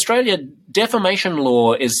 in Australia, defamation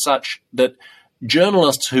law is such that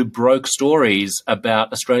journalists who broke stories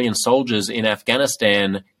about Australian soldiers in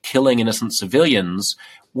Afghanistan killing innocent civilians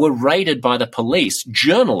were raided by the police.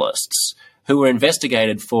 Journalists who were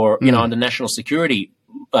investigated for, under national security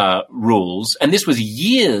rules, and this was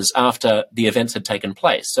years after the events had taken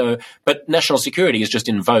place. But national security is just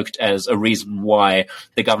invoked as a reason why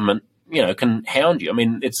the government, can hound you. I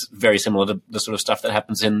mean, it's very similar to the sort of stuff that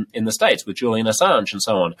happens in the States with Julian Assange and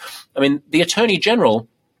so on. I mean, the Attorney General,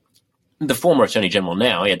 the former Attorney General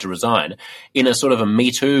now, he had to resign, in a sort of a Me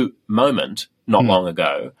Too moment not long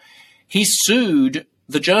ago, he sued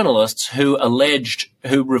the journalists who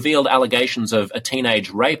revealed allegations of a teenage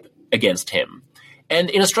rape against him. And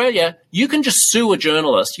in Australia, you can just sue a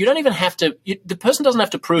journalist. You don't even have to, the person doesn't have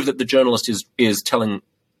to prove that the journalist is telling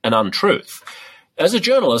an untruth. As a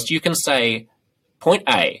journalist, you can say point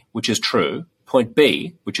A, which is true, point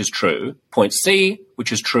B, which is true, point C,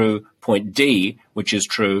 which is true, point D, which is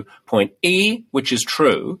true, point E, which is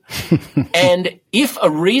true. And if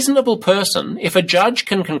a judge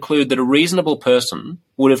can conclude that a reasonable person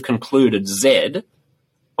would have concluded Z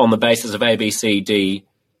on the basis of A, B, C, D,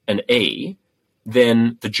 and E,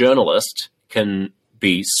 then the journalist can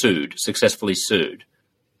be successfully sued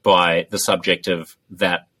by the subject of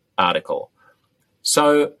that article.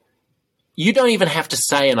 So you don't even have to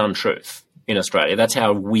say an untruth in Australia. That's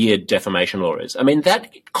how weird defamation law is. I mean,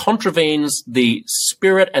 that contravenes the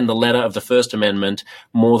spirit and the letter of the First Amendment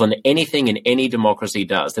more than anything in any democracy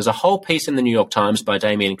does. There's a whole piece in the New York Times by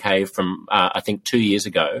Damien Cave from, I think 2 years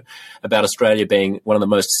ago about Australia being one of the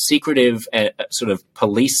most secretive, sort of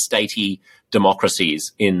police statey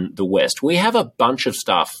democracies in the West. We have a bunch of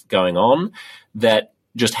stuff going on that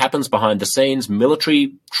just happens behind the scenes,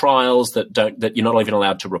 military trials that you're not even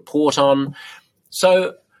allowed to report on.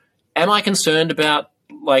 So am I concerned about,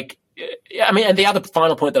 like, I mean, and the other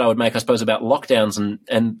final point that I would make, I suppose, about lockdowns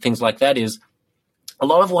and things like that is a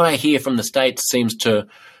lot of what I hear from the States seems to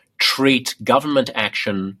treat government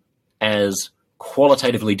action as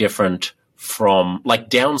qualitatively different from, like,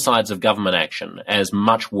 downsides of government action as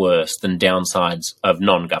much worse than downsides of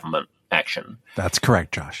non-government action. That's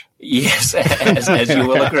correct, Josh. Yes, as you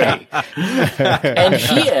will agree. And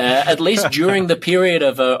here, at least during the period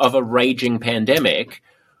of a raging pandemic,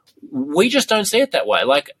 we just don't see it that way.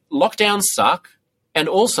 Like, lockdowns suck, and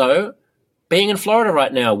also being in Florida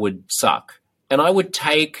right now would suck. And I would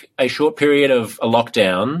take a short period of a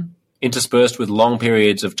lockdown interspersed with long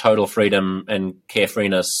periods of total freedom and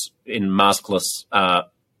carefreeness in maskless,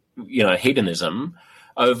 hedonism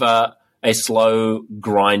over a slow,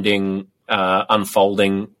 grinding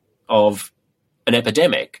unfolding of an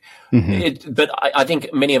epidemic. Mm-hmm. But I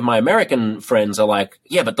think many of my American friends are like,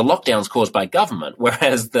 yeah, but the lockdown's caused by government,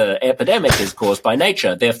 whereas the epidemic is caused by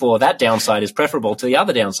nature. Therefore, that downside is preferable to the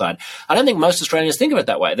other downside. I don't think most Australians think of it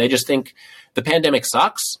that way. They just think the pandemic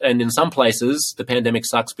sucks, and in some places, the pandemic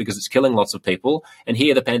sucks because it's killing lots of people, and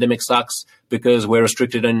here the pandemic sucks because we're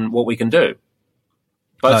restricted in what we can do.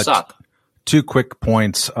 Both suck. Two quick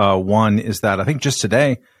points. One is that I think just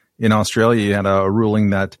today in Australia, you had a ruling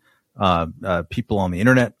that people on the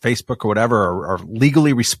internet, Facebook or whatever, are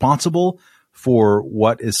legally responsible for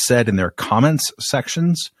what is said in their comments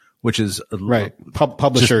sections, which is right.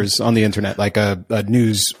 Publishers on the internet, like a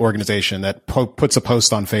news organization that puts a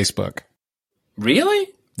post on Facebook. Really?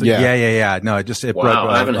 Yeah. No, it broke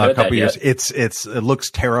I haven't heard a couple that years. Yet. It looks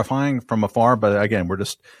terrifying from afar, but again, we're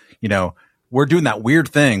just, we're doing that weird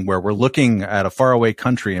thing where we're looking at a faraway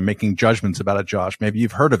country and making judgments about it, Josh. Maybe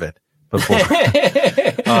you've heard of it before.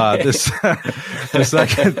 The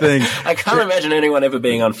second thing. I can't imagine anyone ever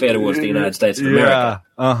being unfair towards the United States of America.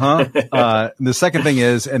 The second thing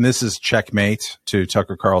is, and this is checkmate to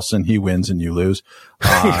Tucker Carlson. He wins and you lose.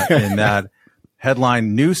 In that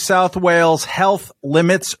headline, New South Wales health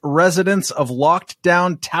limits residents of locked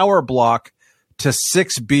down tower block to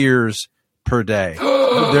 6 beers per day.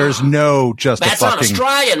 There's no just That's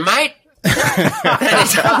un-Australian, mate. That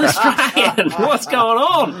is un-Australian. What's going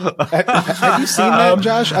on? Have you seen that,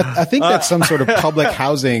 Josh? I think that's some sort of public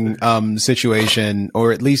housing situation,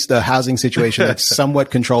 or at least a housing situation that's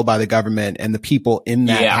somewhat controlled by the government, and the people in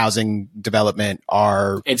that housing development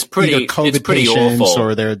are either COVID patients awful.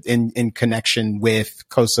 Or they're in connection with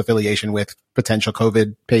close affiliation with potential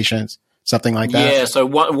COVID patients. Something like that. Yeah. So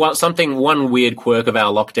one weird quirk of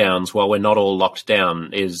our lockdowns, while we're not all locked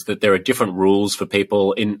down, is that there are different rules for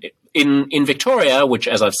people in Victoria, which,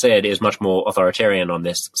 as I've said, is much more authoritarian on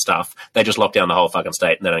this stuff. They just lock down the whole fucking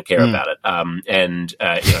state and they don't care about it.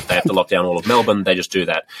 If they have to lock down all of Melbourne, they just do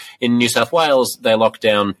that. In New South Wales, they lock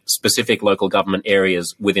down specific local government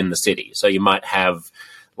areas within the city. So you might have,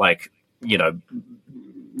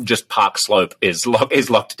 just Park Slope is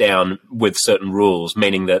locked down with certain rules,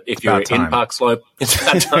 meaning that if you're in Park Slope, it's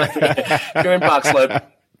about time. If you're in Park Slope,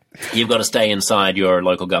 you've got to stay inside your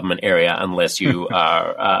local government area unless you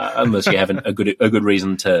have a good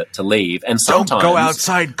reason to leave. And sometimes don't go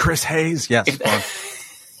outside, Chris Hayes. Yes.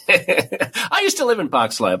 I used to live in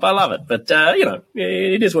Park Slope. I love it, but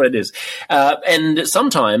it is what it is. And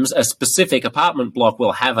sometimes a specific apartment block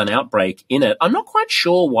will have an outbreak in it. I'm not quite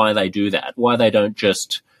sure why they do that. Why they don't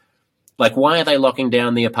just why are they locking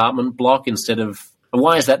down the apartment block instead of?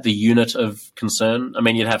 Why is that the unit of concern? I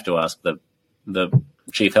mean, you'd have to ask the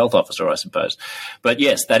chief health officer, I suppose. But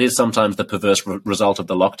yes, that is sometimes the perverse result of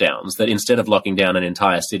the lockdowns, that instead of locking down an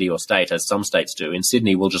entire city or state, as some states do, in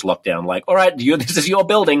Sydney, we'll just lock down all right, this is your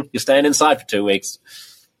building. You're staying inside for 2 weeks.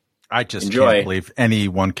 I just can't believe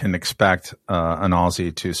anyone can expect an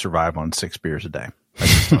Aussie to survive on 6 beers a day.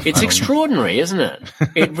 It's extraordinary, isn't it?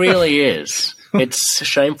 It really is. It's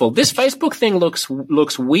shameful. This Facebook thing looks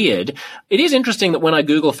weird. It is interesting that when I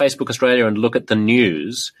Google Facebook Australia and look at the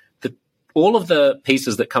news, all of the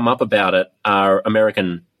pieces that come up about it are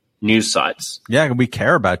American news sites. Yeah, we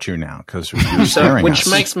care about you now because which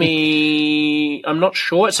makes me, I'm not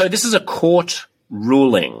sure. So this is a court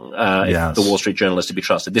ruling, if the Wall Street Journal is to be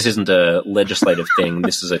trusted. This isn't a legislative thing.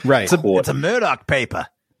 This is a court. It's a Murdoch paper.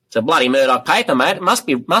 It's a bloody Murdoch paper, mate.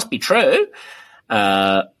 It must be true. There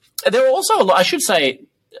are also a lot, I should say,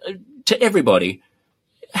 to everybody,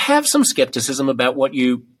 have some skepticism about what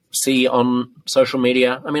you see on social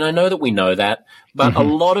media. I mean, I know that we know that, but a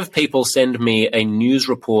lot of people send me a news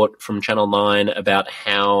report from Channel 9 about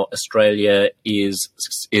how Australia is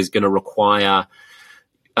going to require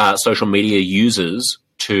social media users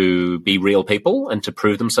to be real people and to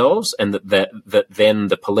prove themselves, and that then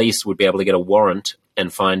the police would be able to get a warrant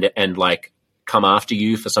and find it and like come after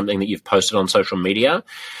you for something that you've posted on social media.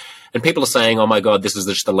 And people are saying, oh my God, this is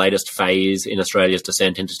just the latest phase in Australia's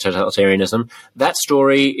descent into totalitarianism. That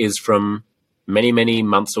story is from many, many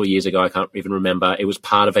months or years ago. I can't even remember. It was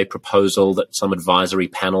part of a proposal that some advisory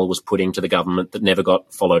panel was putting to the government that never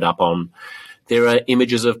got followed up on. There are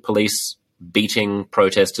images of police beating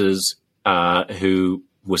protesters who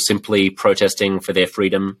were simply protesting for their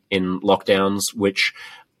freedom in lockdowns, which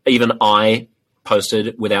even I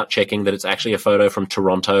posted without checking that it's actually a photo from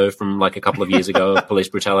Toronto from like a couple of years ago of police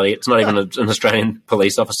brutality. It's not even an Australian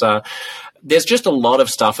police officer. There's just a lot of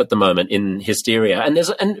stuff at the moment in hysteria.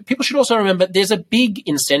 And people should also remember there's a big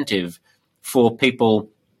incentive for people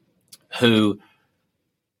who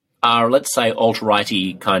are, let's say,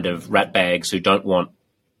 alt-righty kind of ratbags who don't want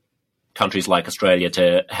countries like Australia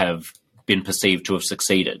to have been perceived to have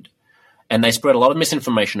succeeded. And they spread a lot of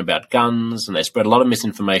misinformation about guns, and they spread a lot of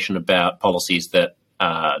misinformation about policies that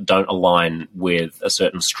don't align with a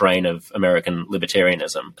certain strain of American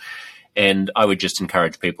libertarianism. And I would just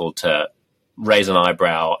encourage people to raise an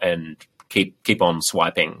eyebrow and keep on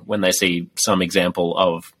swiping when they see some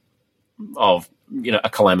example of a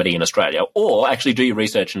calamity in Australia, or actually do your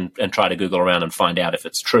research and try to Google around and find out if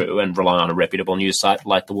it's true and rely on a reputable news site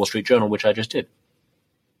like the Wall Street Journal, which I just did.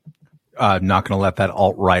 Not going to let that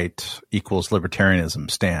alt-right equals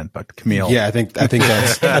libertarianism stand, but Camille. Yeah, I think that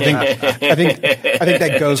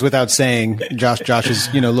goes without saying. Josh is,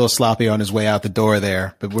 a little sloppy on his way out the door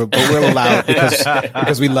there, but we'll allow it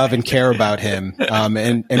because we love and care about him.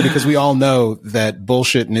 And because we all know that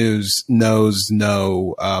bullshit news knows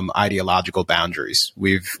no, ideological boundaries.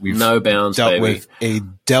 We've no bounds, dealt baby. with a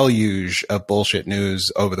deluge of bullshit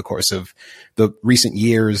news over the course of the recent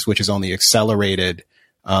years, which has only accelerated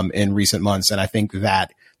in recent months. And I think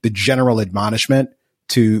that the general admonishment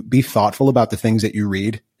to be thoughtful about the things that you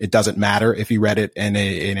read, it doesn't matter if you read it in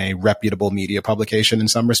a reputable media publication in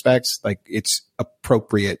some respects, like it's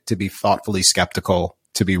appropriate to be thoughtfully skeptical,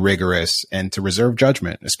 to be rigorous, and to reserve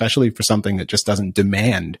judgment, especially for something that just doesn't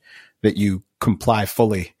demand that you comply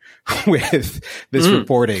fully with this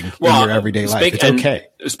reporting in your everyday life. It's okay.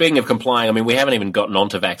 Speaking of complying, I mean, we haven't even gotten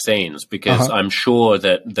onto vaccines because I'm sure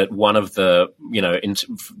that one of the,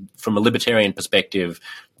 from a libertarian perspective,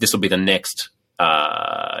 this will be the next,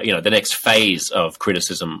 the next phase of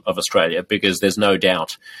criticism of Australia, because there's no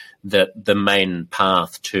doubt that the main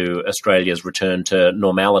path to Australia's return to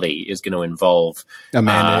normality is going to involve a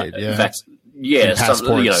mandate,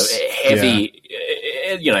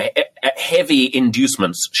 heavy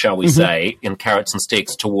inducements, shall we say, in carrots and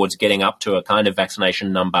sticks towards getting up to a kind of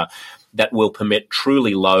vaccination number that will permit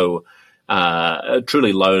truly low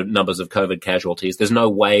numbers of COVID casualties. There's no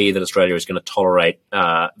way that Australia is going to tolerate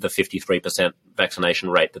the 53% vaccination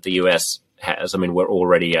rate that the US has. I mean, we're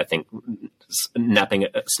already, I think, snapping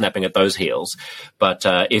at those heels. But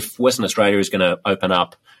if Western Australia is going to open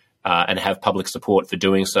up and have public support for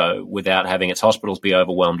doing so without having its hospitals be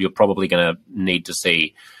overwhelmed, you're probably going to need to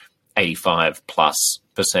see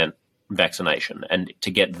 85+% vaccination. And to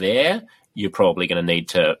get there, you're probably going to need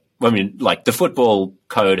to, like the football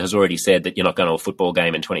code has already said that you're not going to a football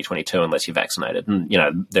game in 2022 unless you're vaccinated. And,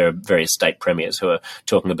 there are various state premiers who are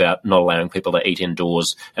talking about not allowing people to eat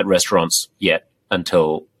indoors at restaurants yet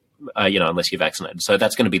until, unless you're vaccinated. So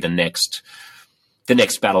that's going to be the next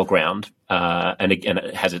battleground. And again,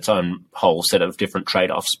 it has its own whole set of different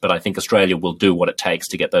trade-offs, but I think Australia will do what it takes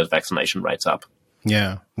to get those vaccination rates up.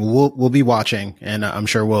 Yeah. We'll be watching, and I'm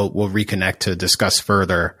sure we'll reconnect to discuss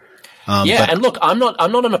further. And look, I'm not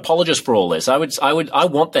an apologist for all this. I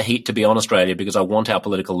want the heat to be on Australia because I want our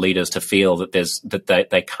political leaders to feel that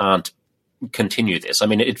they can't continue this. I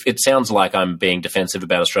mean, it sounds like I'm being defensive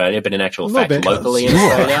about Australia, but in actual fact, locally in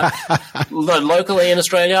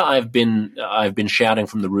Australia, I've been shouting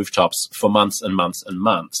from the rooftops for months and months and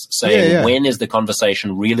months, saying, when is the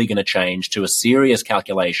conversation really going to change to a serious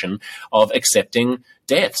calculation of accepting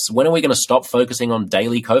deaths? When are we going to stop focusing on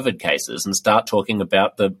daily COVID cases and start talking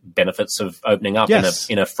about the benefits of opening up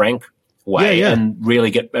in a frank way and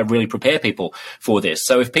really prepare people for this.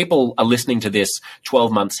 So if people are listening to this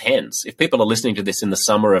 12 months hence, if people are listening to this in the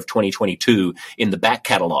summer of 2022 in the back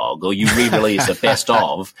catalogue, or you re-release a best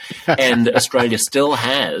of, and Australia still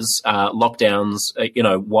has lockdowns,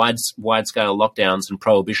 wide-scale lockdowns and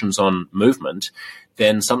prohibitions on movement,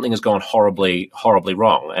 then something has gone horribly, horribly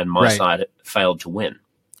wrong, and my side failed to win.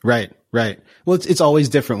 Right. Well, it's always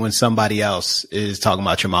different when somebody else is talking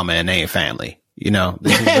about your mama and they ain't family.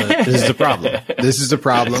 This is a problem. This is a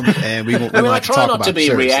problem, and I try not to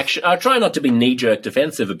be I try not to be knee-jerk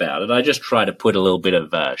defensive about it. I just try to put a little bit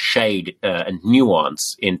of shade and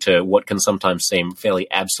nuance into what can sometimes seem fairly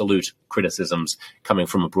absolute criticisms coming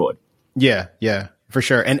from abroad. Yeah, for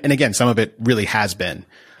sure. And again, some of it really has been.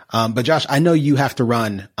 But Josh, I know you have to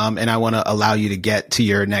run, and I want to allow you to get to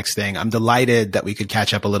your next thing. I'm delighted that we could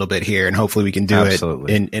catch up a little bit here, and hopefully we can do it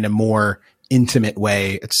in a more intimate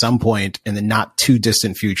way at some point in the not too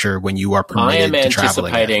distant future when you are permitted to travel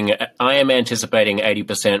again. I am anticipating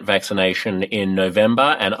 80% vaccination in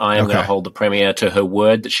November, and I am going to hold the Premier to her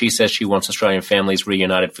word that she says she wants Australian families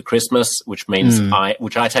reunited for Christmas, which means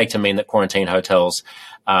which I take to mean that quarantine hotels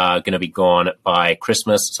are going to be gone by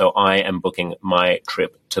Christmas. So I am booking my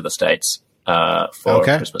trip to the States for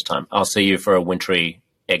Christmas time. I'll see you for a wintry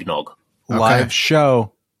eggnog. Live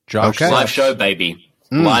show, Josh. Live show, baby.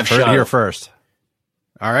 Live show. Here first.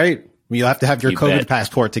 All right. You'll have to have your COVID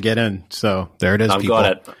passport to get in. So there it is. I've got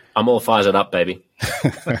it. I'm all fired up, baby.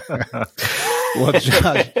 Well,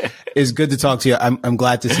 Josh, it's good to talk to you. I'm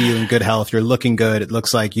glad to see you in good health. You're looking good. It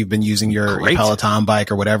looks like you've been using your Peloton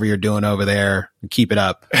bike or whatever you're doing over there. Keep it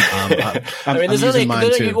up. There's only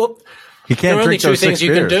there are only two things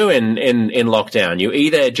you can do in lockdown. You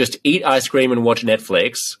either just eat ice cream and watch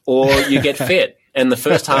Netflix, or you get fit. And the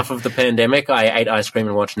first half of the pandemic, I ate ice cream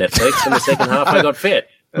and watched Netflix. And the second half, I got fit.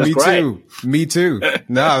 Me too.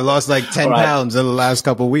 No, I lost like 10 pounds in the last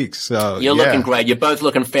couple of weeks. So you're looking great. You're both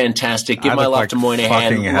looking fantastic. Give my love to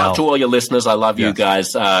Moynihan. Love to all your listeners. I love you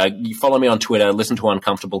guys. You follow me on Twitter. Listen to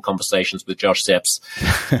Uncomfortable Conversations with Josh Szeps.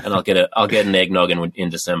 And I'll get an eggnog in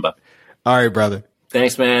December. All right, brother.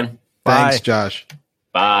 Thanks, man. Thanks, Josh.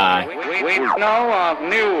 Bye. We know of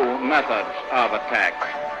new methods of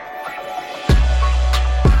attack.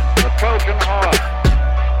 The Trojan horse,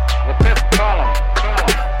 the fifth column.